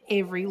in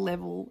every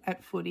level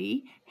at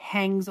footy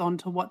hangs on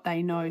to what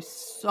they know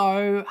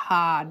so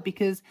hard,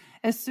 because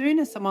as soon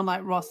as someone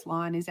like Ross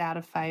Lyon is out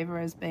of favour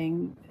as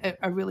being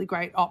a really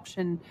great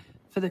option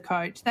for the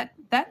coach, that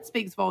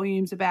speaks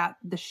volumes about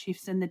the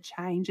shifts and the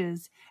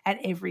changes at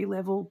every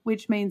level,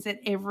 which means that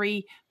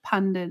every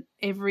pundit,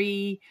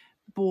 every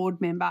board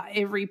member,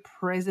 every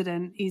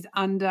president is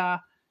under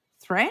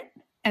threat.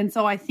 And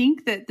so I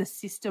think that the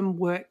system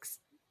works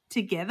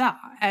together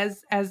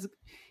as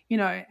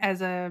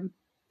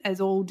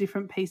all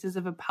different pieces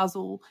of a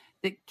puzzle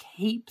that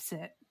keeps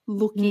it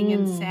looking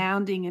and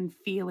sounding and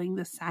feeling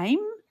the same.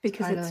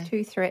 Because it's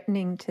too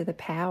threatening to the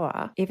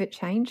power if it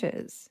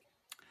changes.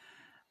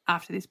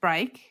 After this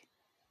break,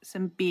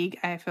 some big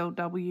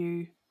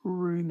AFLW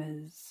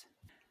rumours.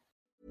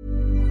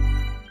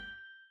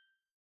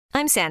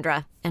 I'm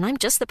Sandra, and I'm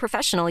just the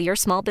professional your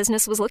small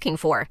business was looking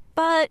for.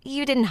 But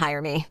you didn't hire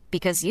me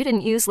because you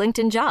didn't use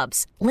LinkedIn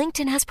Jobs.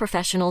 LinkedIn has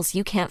professionals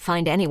you can't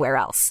find anywhere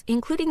else,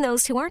 including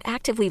those who aren't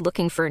actively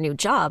looking for a new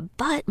job,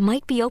 but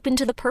might be open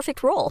to the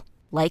perfect role,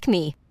 like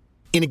me.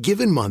 In a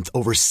given month,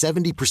 over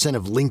 70%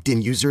 of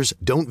LinkedIn users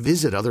don't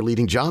visit other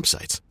leading job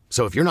sites.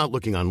 So if you're not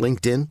looking on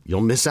LinkedIn,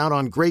 you'll miss out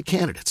on great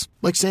candidates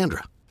like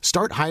Sandra.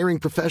 Start hiring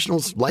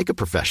professionals like a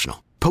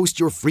professional. Post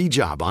your free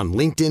job on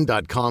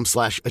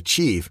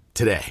linkedin.com/achieve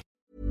today.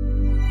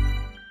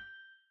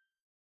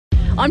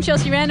 I'm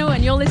Chelsea Randall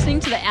and you're listening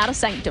to The Outer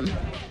Sanctum.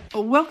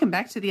 Welcome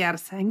back to The Outer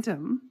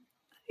Sanctum.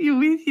 You're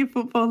with your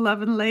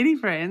football-loving lady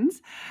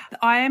friends.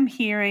 I am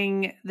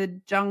hearing the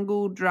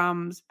jungle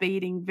drums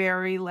beating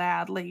very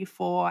loudly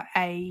for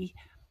a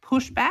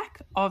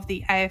pushback of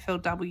the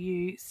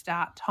AFLW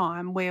start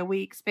time, where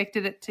we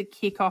expected it to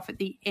kick off at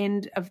the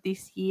end of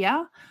this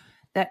year.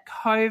 That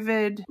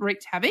COVID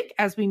wreaked havoc.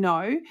 As we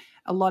know,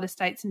 a lot of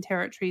states and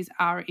territories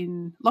are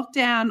in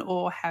lockdown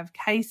or have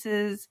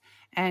cases,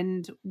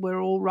 and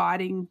we're all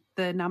riding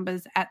the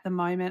numbers at the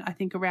moment, I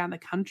think, around the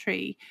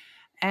country.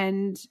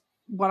 And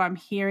what I'm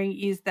hearing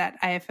is that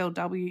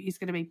AFLW is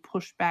going to be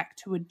pushed back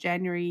to a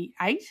January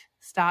 8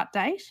 start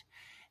date.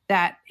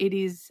 That it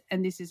is,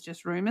 and this is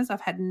just rumours,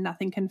 I've had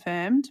nothing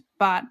confirmed,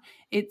 but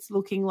it's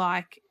looking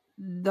like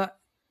the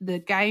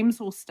games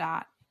will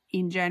start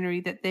in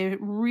January, that they're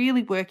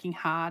really working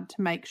hard to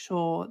make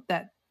sure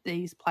that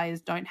these players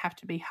don't have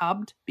to be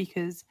hubbed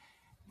because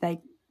they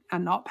are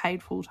not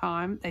paid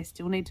full-time. They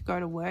still need to go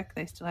to work.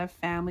 They still have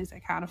families. They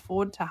can't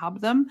afford to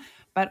hub them.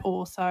 But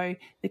also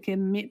the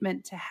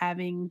commitment to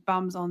having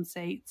bums on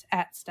seats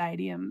at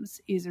stadiums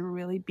is a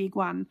really big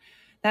one.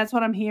 That's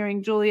what I'm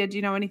hearing. Julia, do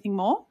you know anything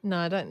more? No,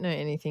 I don't know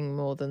anything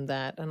more than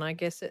that. And I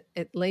guess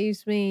it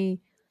leaves me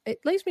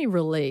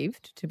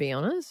relieved, to be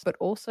honest, but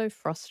also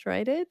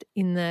frustrated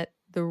in that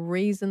the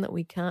reason that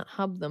we can't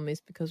hub them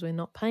is because we're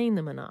not paying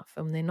them enough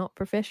and they're not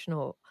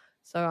professional.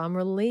 So I'm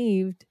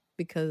relieved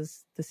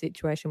because the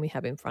situation we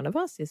have in front of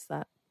us is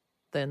that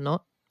they're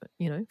not,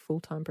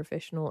 full-time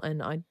professional.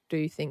 And I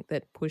do think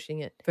that pushing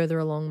it further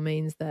along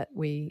means that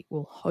we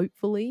will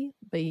hopefully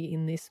be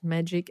in this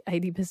magic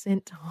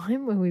 80%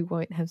 time where we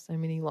won't have so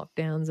many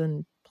lockdowns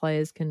and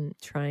players can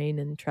train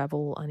and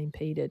travel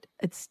unimpeded.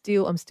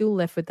 I'm still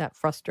left with that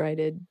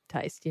frustrated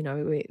taste.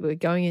 We're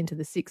going into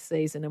the 6th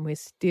season and we're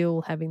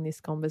still having this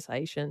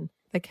conversation.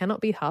 They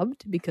cannot be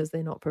hubbed because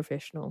they're not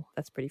professional.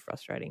 That's pretty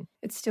frustrating.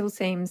 It still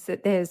seems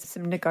that there's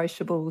some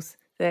negotiables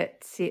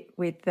that sit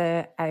with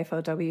the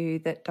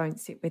AFLW that don't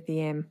sit with the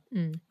M.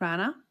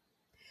 Rana?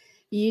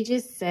 You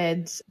just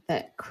said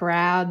that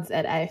crowds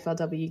at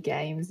AFLW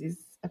games is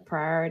a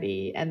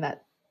priority, and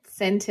that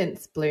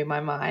sentence blew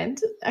my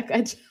mind.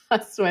 I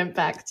just went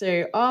back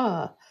to,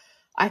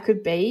 I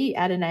could be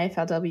at an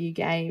AFLW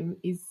game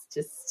is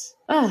just,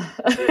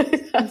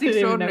 it's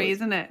extraordinary,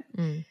 isn't it?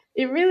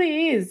 It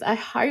really is. I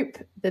hope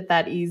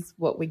that is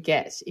what we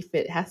get. If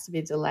it has to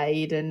be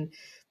delayed and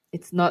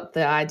it's not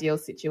the ideal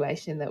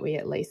situation, that we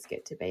at least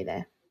get to be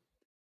there.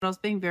 I was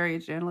being very a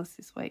journalist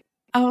this week.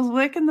 I was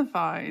working the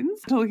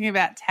phones talking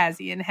about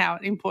Tassie and how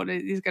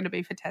important it is going to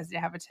be for Tassie to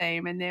have a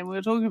team. And then we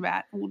were talking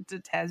about,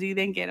 did Tassie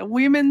then get a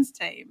women's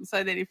team?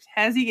 So that if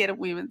Tassie get a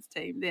women's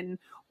team, then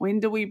when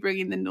do we bring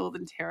in the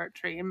Northern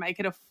Territory and make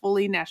it a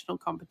fully national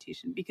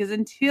competition? Because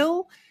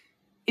until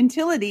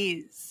it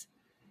is,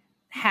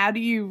 how do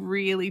you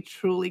really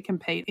truly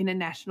compete in a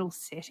national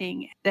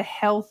setting? The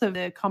health of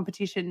the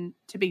competition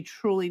to be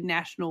truly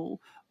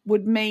national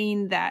would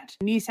mean that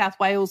New South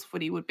Wales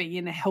footy would be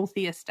in a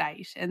healthier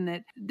state and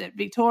that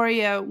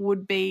Victoria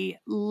would be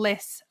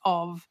less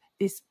of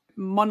this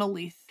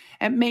monolith.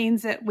 It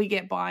means that we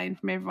get buy-in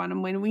from everyone,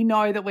 and when we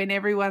know that when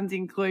everyone's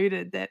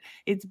included that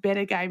it's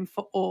better game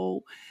for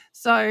all.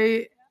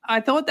 So I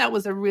thought that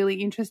was a really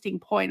interesting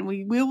point.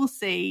 We will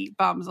see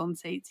bums on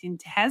seats in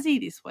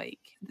Tassie this week.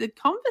 The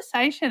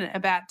conversation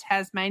about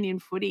Tasmanian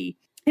footy,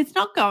 it's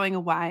not going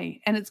away,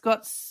 and it's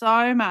got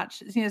so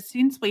much,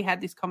 since we had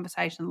this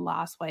conversation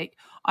last week,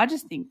 I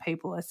just think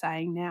people are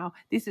saying now,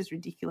 this is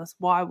ridiculous,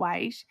 why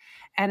wait?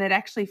 And it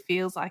actually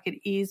feels like it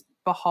is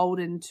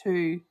beholden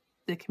to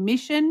the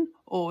commission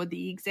or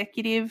the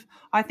executive.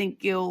 I think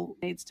Gill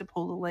needs to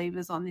pull the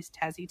levers on this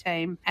Tassie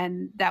team,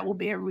 and that will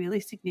be a really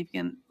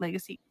significant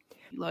legacy.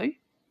 Lou?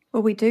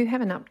 Well, we do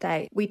have an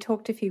update. We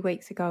talked a few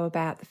weeks ago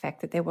about the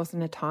fact that there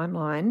wasn't a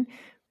timeline.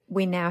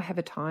 We now have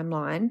a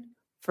timeline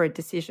for a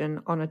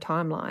decision on a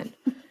timeline.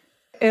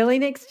 Early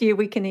next year,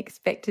 we can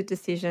expect a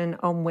decision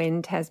on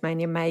when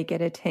Tasmania may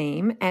get a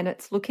team, and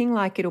it's looking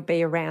like it'll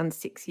be around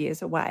 6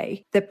 years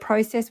away. The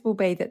process will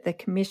be that the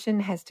Commission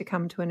has to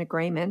come to an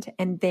agreement,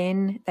 and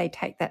then they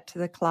take that to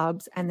the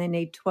clubs, and they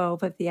need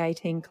 12 of the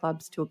 18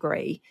 clubs to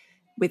agree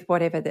with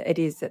whatever it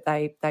is that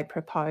they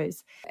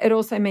propose. It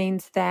also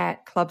means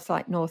that clubs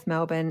like North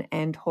Melbourne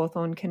and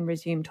Hawthorn can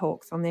resume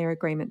talks on their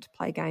agreement to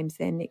play games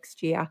there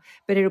next year.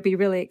 But it'll be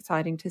really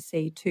exciting to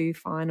see 2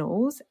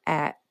 finals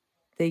at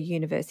the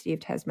University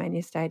of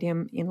Tasmania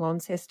Stadium in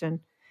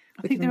Launceston.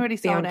 I think they're already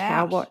sold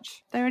out.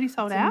 Watch. They're already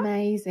sold out?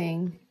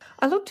 Amazing.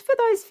 I looked for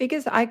those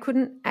figures. I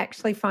couldn't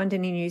actually find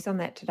any news on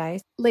that today.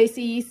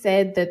 Lisa, you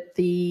said that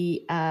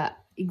the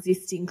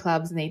existing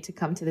clubs need to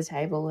come to the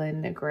table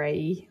and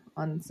agree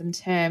on some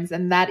terms,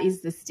 and that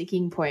is the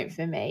sticking point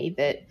for me,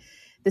 that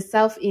the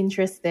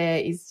self-interest there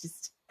is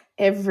just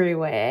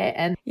everywhere.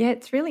 And yeah,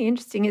 it's really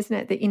interesting, isn't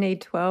it, that you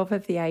need 12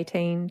 of the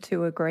 18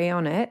 to agree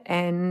on it,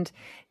 and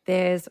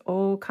there's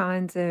all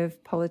kinds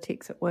of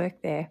politics at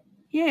work there.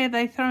 Yeah,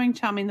 they're throwing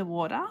chum in the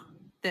water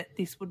that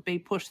this would be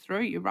pushed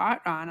through. You're right,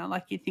 Rana.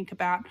 Like, you think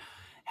about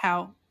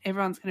how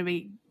everyone's going to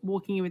be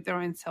walking in with their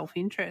own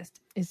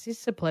self-interest. Is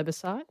this a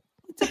plebiscite?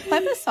 It's a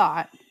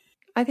plebiscite.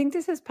 I think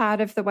this is part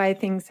of the way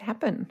things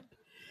happen.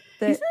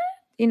 Is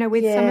it?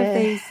 With some of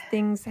these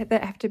things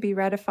that have to be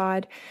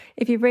ratified,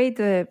 if you read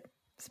the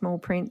small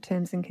print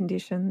terms and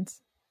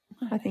conditions,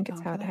 I think it's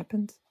how it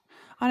happens.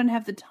 I don't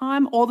have the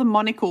time or the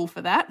monocle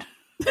for that.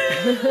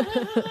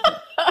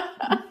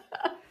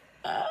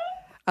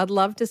 I'd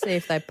love to see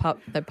if they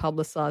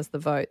publicise the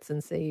votes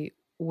and see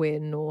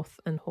where North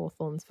and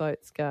Hawthorn's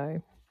votes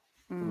go.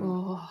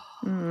 Well,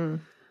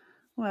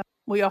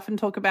 we often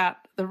talk about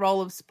the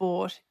role of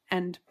sport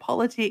and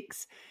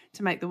politics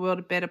to make the world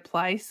a better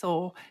place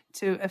or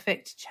to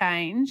affect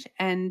change.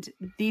 And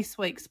this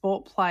week,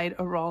 sport played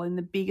a role in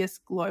the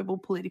biggest global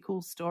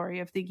political story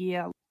of the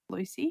year.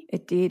 Lucy.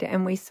 It did.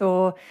 And we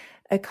saw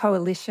a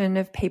coalition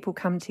of people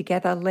come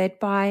together led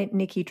by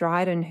Nikki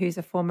Dryden, who's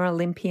a former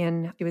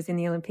Olympian. She was in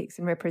the Olympics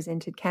and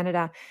represented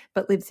Canada,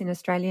 but lives in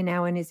Australia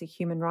now and is a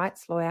human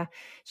rights lawyer.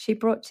 She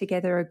brought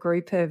together a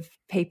group of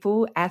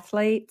people,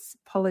 athletes,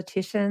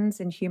 politicians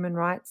and human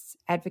rights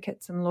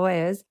advocates and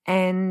lawyers.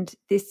 And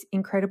this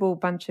incredible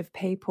bunch of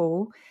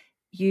people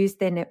used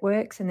their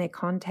networks and their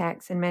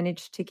contacts and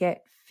managed to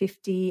get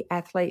 50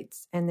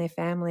 athletes and their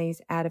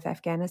families out of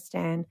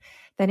Afghanistan.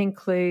 That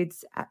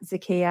includes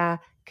Zakia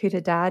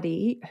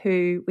Kudadadi,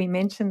 who we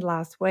mentioned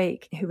last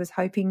week, who was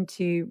hoping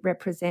to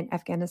represent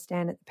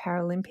Afghanistan at the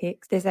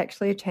Paralympics. There's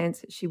actually a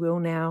chance that she will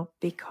now,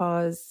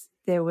 because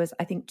there was,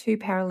 I think, 2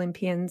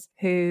 Paralympians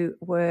who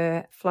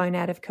were flown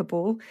out of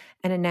Kabul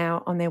and are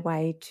now on their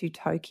way to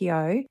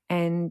Tokyo.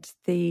 And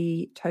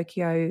the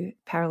Tokyo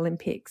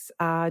Paralympics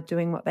are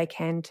doing what they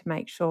can to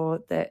make sure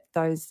that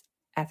those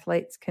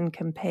athletes can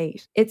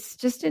compete. It's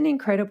just an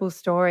incredible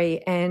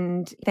story,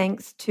 and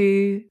thanks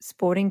to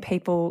sporting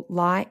people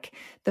like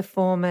the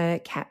former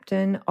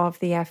captain of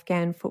the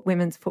Afghan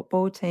women's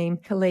football team,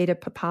 Khalida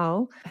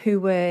Papal, who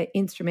were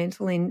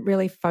instrumental in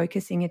really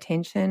focusing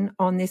attention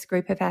on this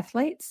group of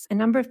athletes. A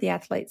number of the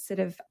athletes that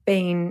have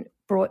been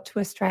brought to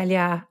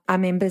Australia are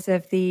members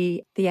of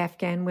the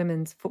Afghan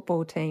women's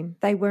football team.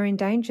 They were in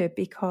danger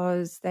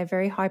because they're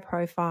very high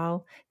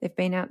profile, they've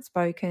been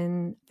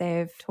outspoken,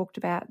 they've talked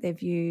about their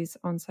views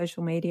on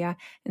social media,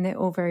 and they're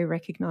all very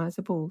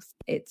recognisable.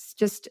 It's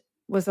just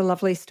was a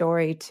lovely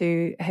story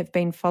to have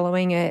been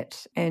following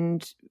it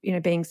and, you know,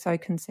 being so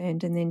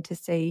concerned, and then to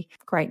see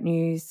great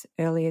news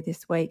earlier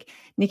this week.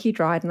 Nikki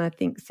Dryden, I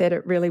think, said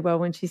it really well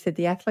when she said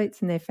the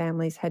athletes and their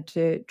families had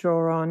to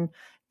draw on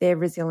their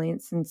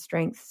resilience and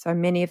strength. So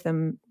many of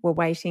them were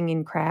waiting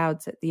in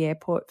crowds at the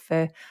airport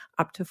for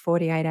up to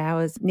 48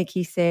 hours.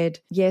 Nikki said,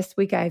 yes,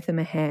 we gave them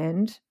a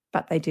hand,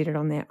 but they did it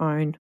on their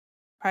own.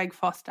 Craig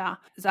Foster,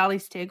 Zali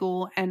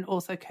Stegel and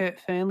also Kurt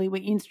Fernley were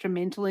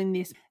instrumental in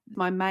this.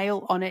 My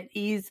mail on it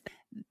is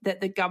that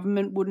the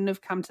government wouldn't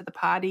have come to the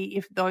party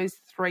if those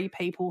 3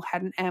 people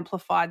hadn't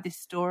amplified this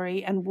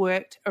story and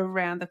worked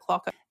around the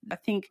clock. I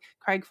think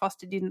Craig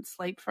Foster didn't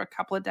sleep for a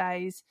couple of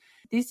days.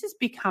 This is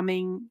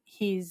becoming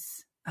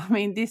his...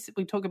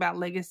 we talk about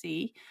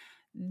legacy.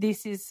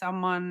 This is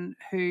someone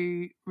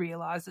who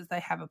realises they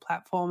have a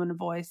platform and a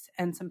voice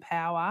and some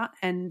power,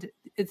 and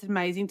it's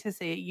amazing to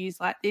see it used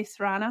like this,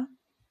 Rana.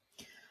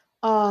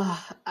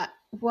 Oh,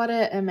 what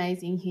an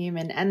amazing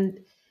human. And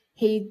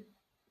he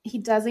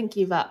doesn't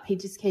give up. He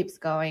just keeps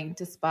going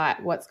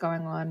despite what's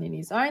going on in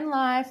his own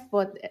life,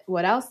 what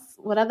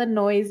other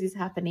noise is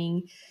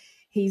happening.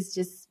 He's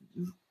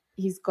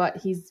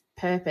got his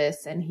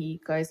purpose and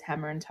he goes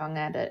hammer and tongue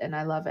at it, and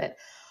I love it.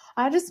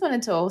 I just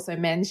wanted to also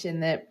mention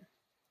that,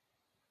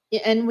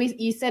 and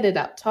you said it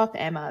up top,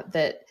 Emma,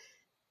 that,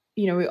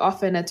 you know, we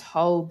often are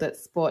told that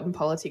sport and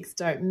politics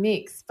don't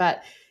mix,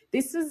 but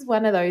this is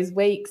one of those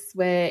weeks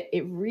where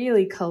it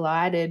really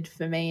collided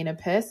for me in a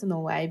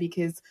personal way,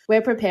 because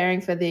we're preparing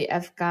for the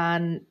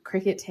Afghan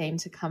cricket team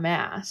to come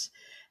out,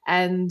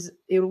 and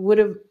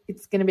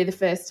it's going to be the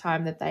first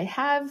time that they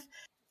have.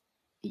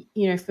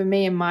 You know, for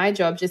me and my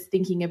job, just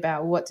thinking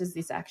about what does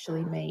this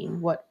actually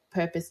mean? What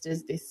purpose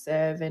does this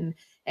serve? And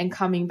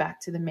coming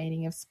back to the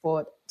meaning of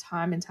sport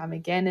time and time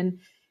again. And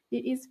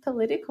it is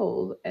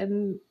political,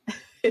 and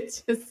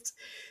it's just,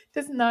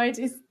 there's no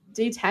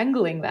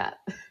detangling that.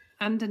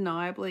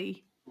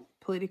 Undeniably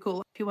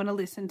political. If you want to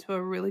listen to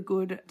a really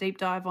good deep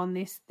dive on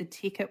this, The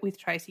Ticket with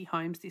Tracy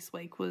Holmes this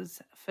week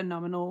was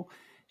phenomenal.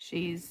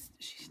 She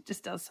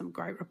just does some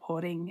great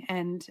reporting,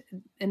 and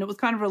it was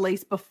kind of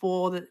released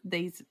before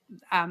these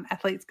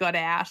athletes got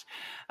out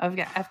of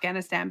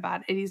Afghanistan,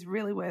 but it is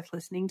really worth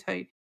listening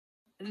to.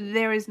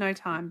 There is no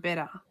time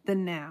better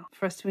than now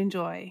for us to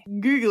enjoy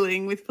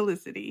Googling with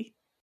Felicity.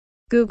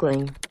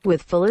 Googling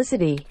with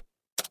Felicity.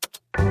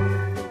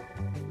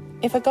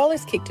 If a goal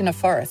is kicked in a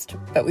forest,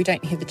 but we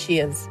don't hear the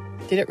cheers,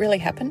 did it really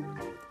happen?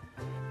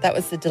 That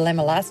was the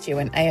dilemma last year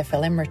when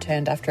AFLM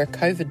returned after a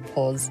COVID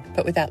pause,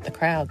 but without the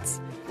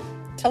crowds.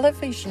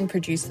 Television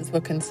producers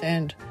were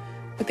concerned.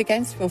 Would the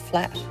games feel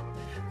flat?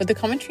 Would the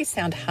commentary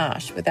sound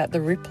harsh without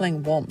the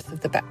rippling warmth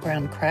of the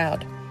background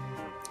crowd?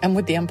 And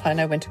would the umpire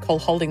know when to call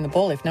holding the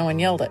ball if no one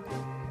yelled it?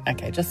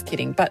 Okay, just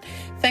kidding. But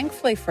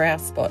thankfully for our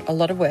sport, a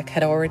lot of work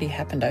had already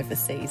happened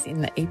overseas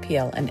in the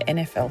EPL and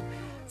NFL,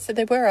 so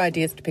there were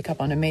ideas to pick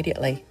up on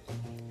immediately.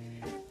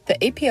 The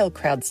EPL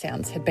crowd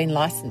sounds had been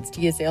licensed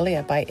years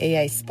earlier by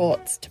EA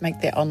Sports to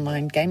make their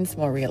online games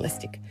more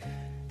realistic.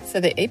 So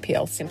the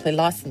EPL simply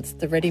licensed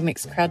the ready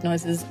mixed crowd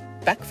noises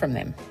back from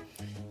them.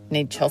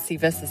 Need Chelsea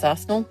versus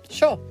Arsenal?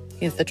 Sure,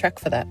 here's the track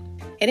for that.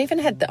 It even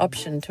had the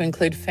option to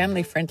include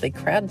family-friendly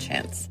crowd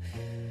chants.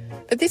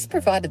 But this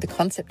provided the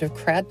concept of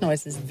crowd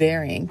noises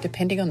varying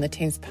depending on the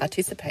teams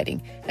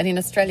participating, and in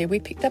Australia we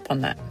picked up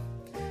on that.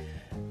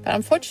 But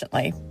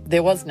unfortunately,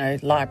 there was no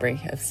library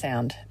of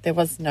sound. There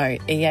was no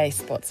EA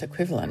Sports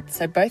equivalent,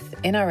 so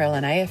both NRL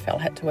and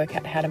AFL had to work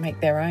out how to make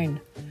their own.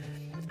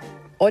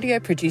 audio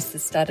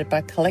producers started by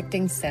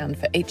collecting sound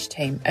for each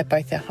team at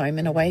both their home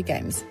and away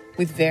games,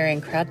 with varying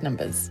crowd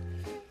numbers.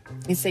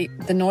 You see,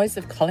 the noise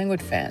of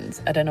Collingwood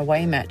fans at an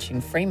away match in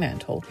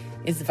Fremantle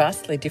is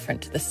vastly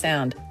different to the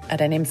sound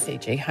at an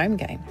MCG home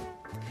game.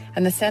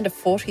 And the sound of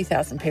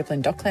 40,000 people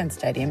in Dockland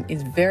Stadium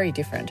is very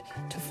different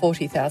to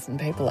 40,000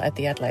 people at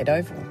the Adelaide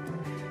Oval.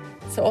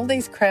 So all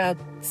these crowd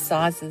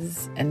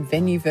sizes and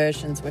venue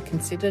versions were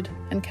considered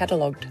and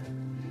catalogued.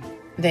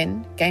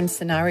 Then game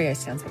scenario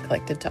sounds were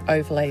collected to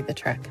overlay the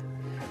track.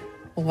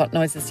 Well, what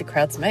noises do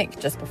crowds make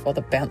just before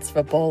the bounce of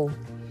a ball?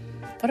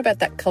 What about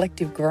that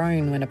collective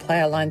groan when a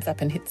player lines up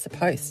and hits the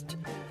post?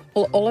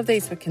 Well, all of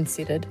these were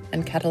considered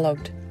and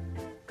catalogued.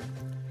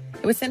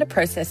 It was then a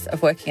process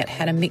of working out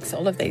how to mix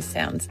all of these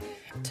sounds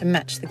to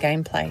match the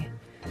gameplay.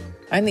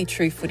 Only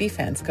true footy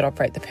fans could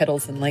operate the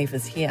pedals and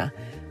levers here.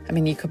 I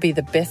mean, you could be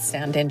the best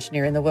sound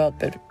engineer in the world,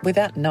 but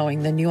without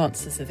knowing the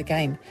nuances of the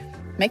game,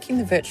 making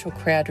the virtual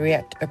crowd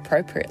react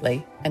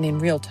appropriately and in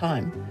real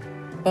time,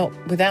 well,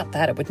 without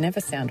that, it would never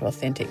sound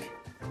authentic.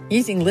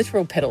 Using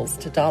literal pedals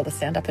to dial the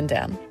sound up and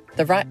down,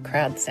 the right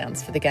crowd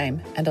sounds for the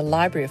game, and a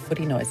library of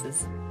footy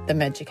noises, the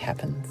magic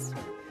happens.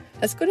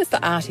 As good as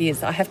the art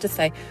is, I have to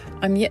say,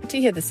 I'm yet to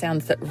hear the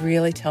sounds that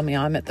really tell me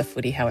I'm at the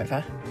footy,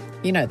 however.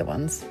 You know the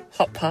ones.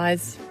 Hot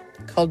pies,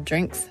 cold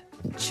drinks,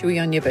 and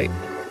chewy on your boot.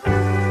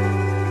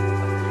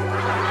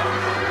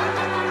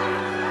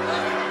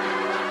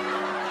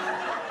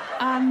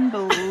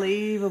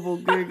 Unbelievable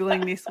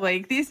Googling this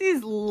week. This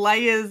is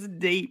layers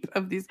deep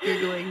of this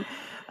Googling.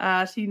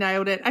 She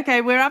nailed it.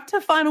 Okay, we're up to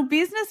final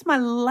business, my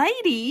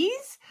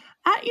ladies.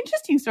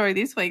 Interesting story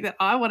this week that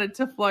I wanted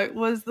to float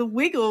was the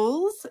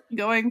Wiggles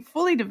going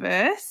fully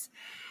diverse.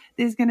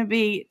 There's going to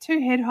be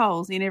 2 head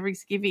holes in every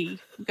skivvy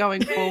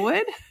going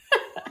forward.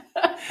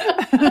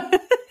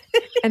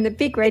 And the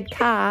big red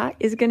car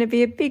is going to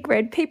be a big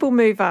red people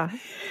mover.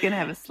 It's going to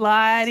have a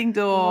sliding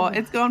door.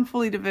 It's gone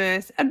fully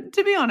diverse. And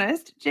to be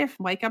honest,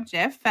 Wake Up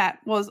Jeff Fat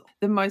was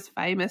the most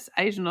famous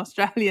Asian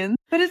Australian.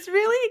 But it's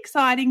really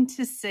exciting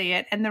to see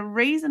it. And the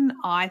reason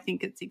I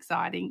think it's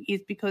exciting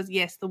is because,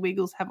 yes, the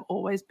Wiggles have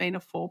always been a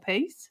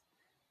 4-piece.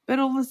 But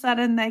all of a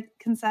sudden they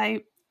can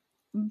say,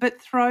 but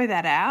throw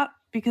that out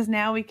because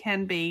now we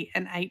can be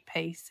an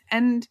 8-piece.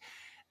 And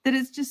that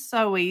it's just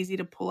so easy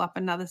to pull up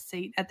another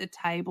seat at the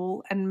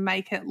table and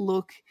make it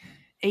look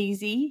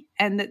easy,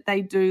 and that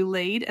they do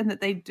lead and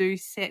that they do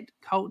set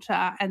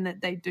culture and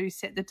that they do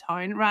set the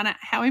tone. Rana,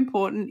 how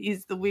important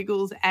is the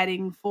Wiggles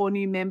adding 4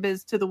 new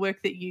members to the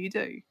work that you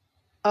do?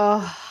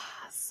 Oh,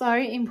 so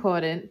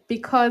important,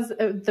 because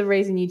of the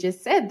reason you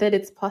just said, that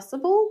it's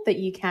possible, that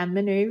you can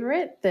maneuver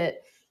it,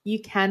 that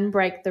you can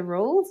break the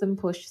rules and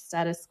push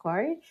status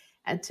quo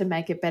and to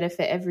make it better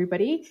for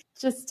everybody.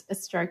 Just a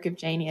stroke of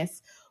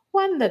genius.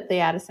 One that the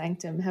Outer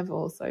Sanctum have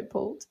also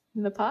pulled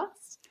in the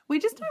past. We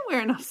just don't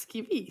wear enough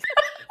skivvies.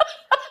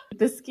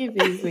 The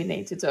skivvies we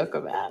need to talk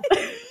about.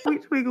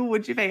 Which Wiggle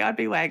would you be? I'd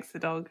be Wags the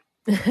dog.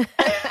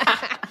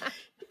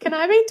 Can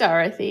I be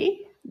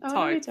Dorothy? I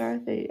want to be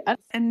Dorothy.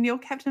 And you're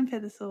Captain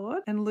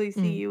Feathersword. And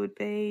Lucy, you would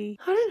be?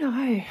 I don't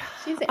know.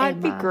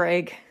 I'd be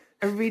Greg.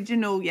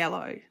 Original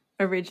yellow.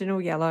 Original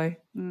yellow.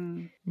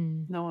 No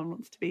one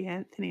wants to be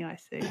Anthony, I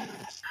see.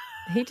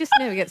 He just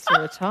never gets to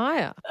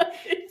retire.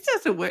 He just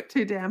doesn't work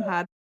too damn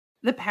hard.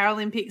 The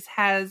Paralympics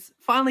has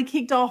finally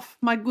kicked off.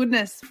 My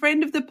goodness.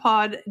 Friend of the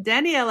pod,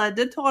 Daniela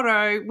De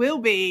Toro, will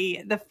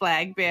be the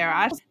flag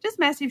bearer. Just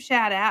massive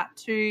shout out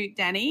to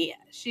Danny.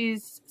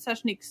 She's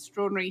such an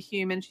extraordinary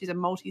human. She's a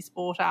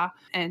multi-sporter,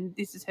 and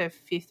this is her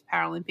 5th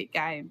Paralympic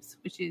Games,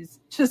 which is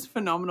just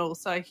phenomenal.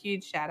 So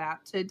huge shout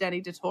out to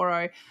Danny De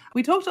Toro.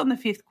 We talked on the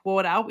 5th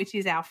quarter, which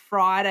is our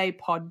Friday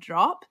pod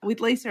drop,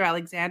 with Lisa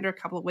Alexander a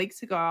couple of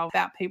weeks ago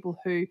about people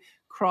who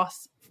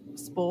cross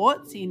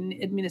sports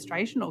in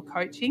administration or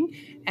coaching,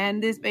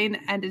 and there's been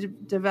a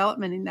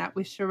development in that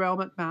with Sherelle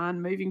McMahon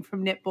moving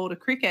from netball to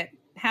cricket.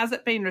 How's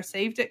it been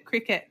received at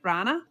cricket,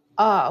 Rana?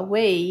 Oh,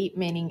 we,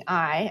 meaning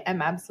I, am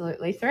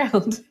absolutely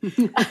thrilled.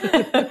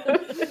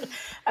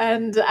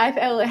 And I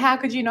felt, how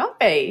could you not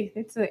be?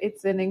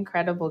 It's an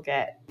incredible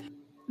get.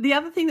 The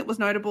other thing that was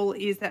notable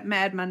is that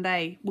Mad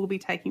Monday will be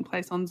taking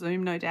place on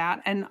Zoom, no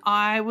doubt, and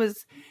I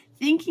was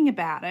thinking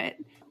about it.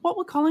 What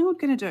were Collingwood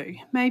going to do?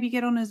 Maybe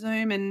get on a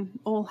Zoom and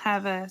all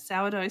have a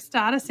sourdough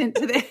starter sent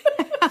to their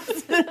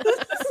houses?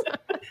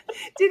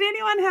 Did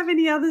anyone have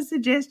any other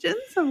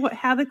suggestions of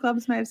how the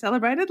clubs may have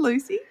celebrated,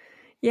 Lucy?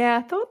 Yeah,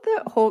 I thought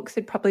the Hawks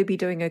would probably be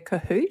doing a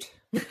Kahoot.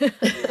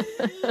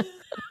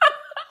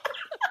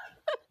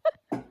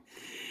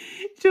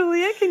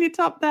 Julia, can you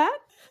top that?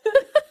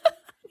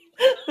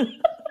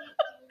 It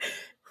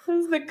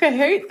was the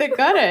Kahoot that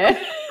got it.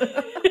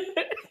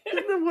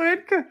 The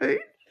word Kahoot?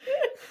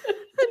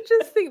 I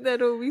just think that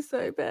will be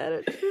so bad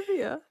at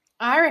trivia.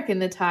 I reckon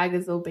the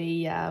Tigers will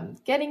be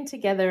getting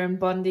together and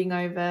bonding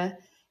over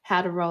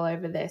how to roll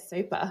over their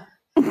super.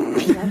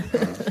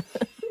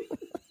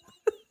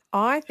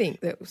 I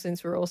think that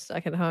since we're all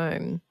stuck at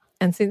home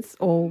and since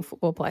all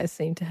football players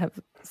seem to have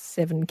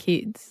 7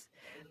 kids,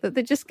 that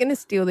they're just going to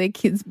steal their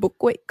kids'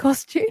 book week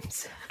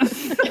costumes.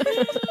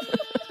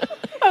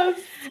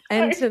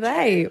 And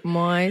today,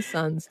 my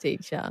son's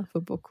teacher for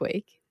Book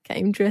Week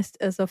came dressed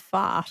as a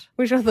fart,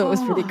 which I thought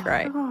was pretty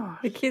great.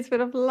 The kids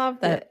would have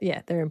loved it.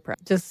 Yeah, they're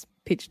impressed. Just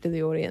pitched to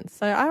the audience.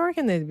 So I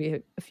reckon there'd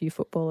be a few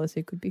footballers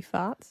who could be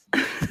farts.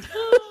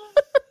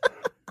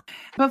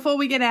 Before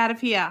we get out of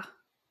here,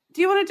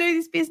 do you want to do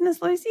this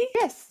business, Lucy?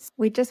 Yes.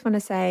 We just want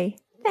to say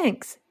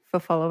thanks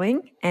for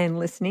following and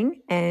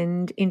listening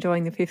and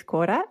enjoying the fifth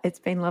quarter. It's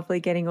been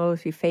lovely getting all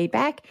of your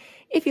feedback.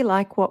 If you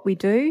like what we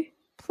do,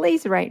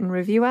 please rate and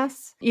review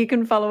us. You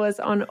can follow us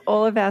on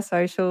all of our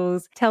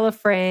socials. Tell a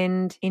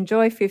friend.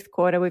 Enjoy fifth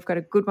quarter. We've got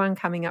a good one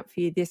coming up for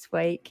you this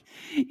week.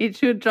 It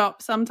should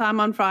drop sometime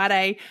on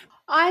Friday.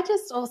 I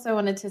just also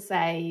wanted to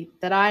say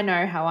that I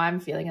know how I'm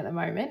feeling at the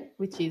moment,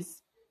 which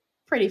is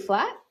pretty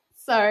flat.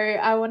 So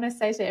I want to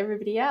say to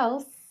everybody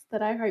else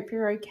that I hope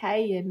you're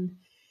okay, and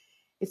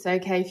it's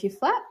okay if you're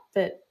flat,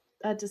 but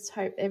I just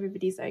hope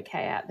everybody's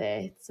okay out there.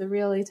 It's a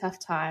really tough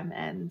time,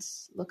 and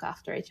look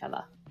after each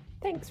other.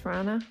 Thanks,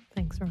 Rana.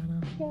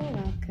 You're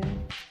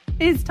welcome.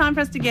 It's time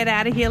for us to get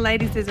out of here,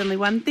 ladies. There's only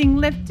one thing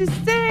left to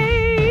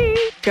say.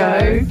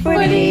 Go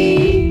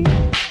footy!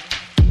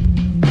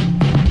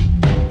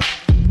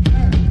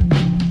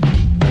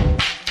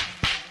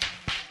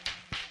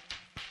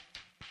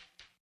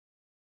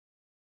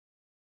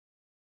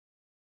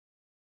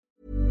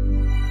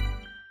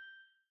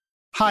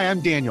 Hi,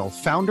 I'm Daniel,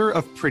 founder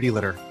of Pretty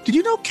Litter. Did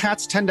you know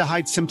cats tend to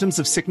hide symptoms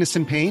of sickness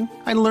and pain?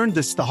 I learned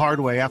this the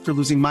hard way after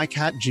losing my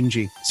cat,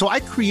 Gingy. So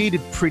I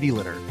created Pretty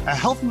Litter, a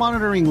health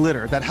monitoring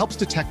litter that helps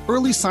detect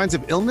early signs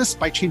of illness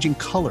by changing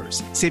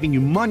colors, saving you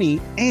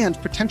money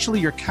and potentially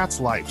your cat's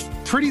life.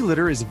 Pretty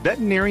Litter is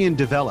veterinarian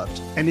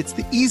developed, and it's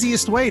the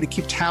easiest way to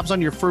keep tabs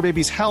on your fur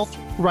baby's health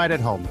right at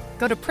home.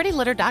 Go to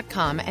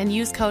prettylitter.com and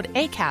use code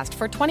ACAST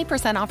for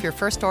 20% off your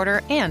first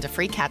order and a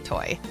free cat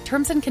toy.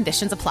 Terms and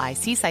conditions apply.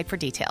 See site for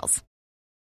details.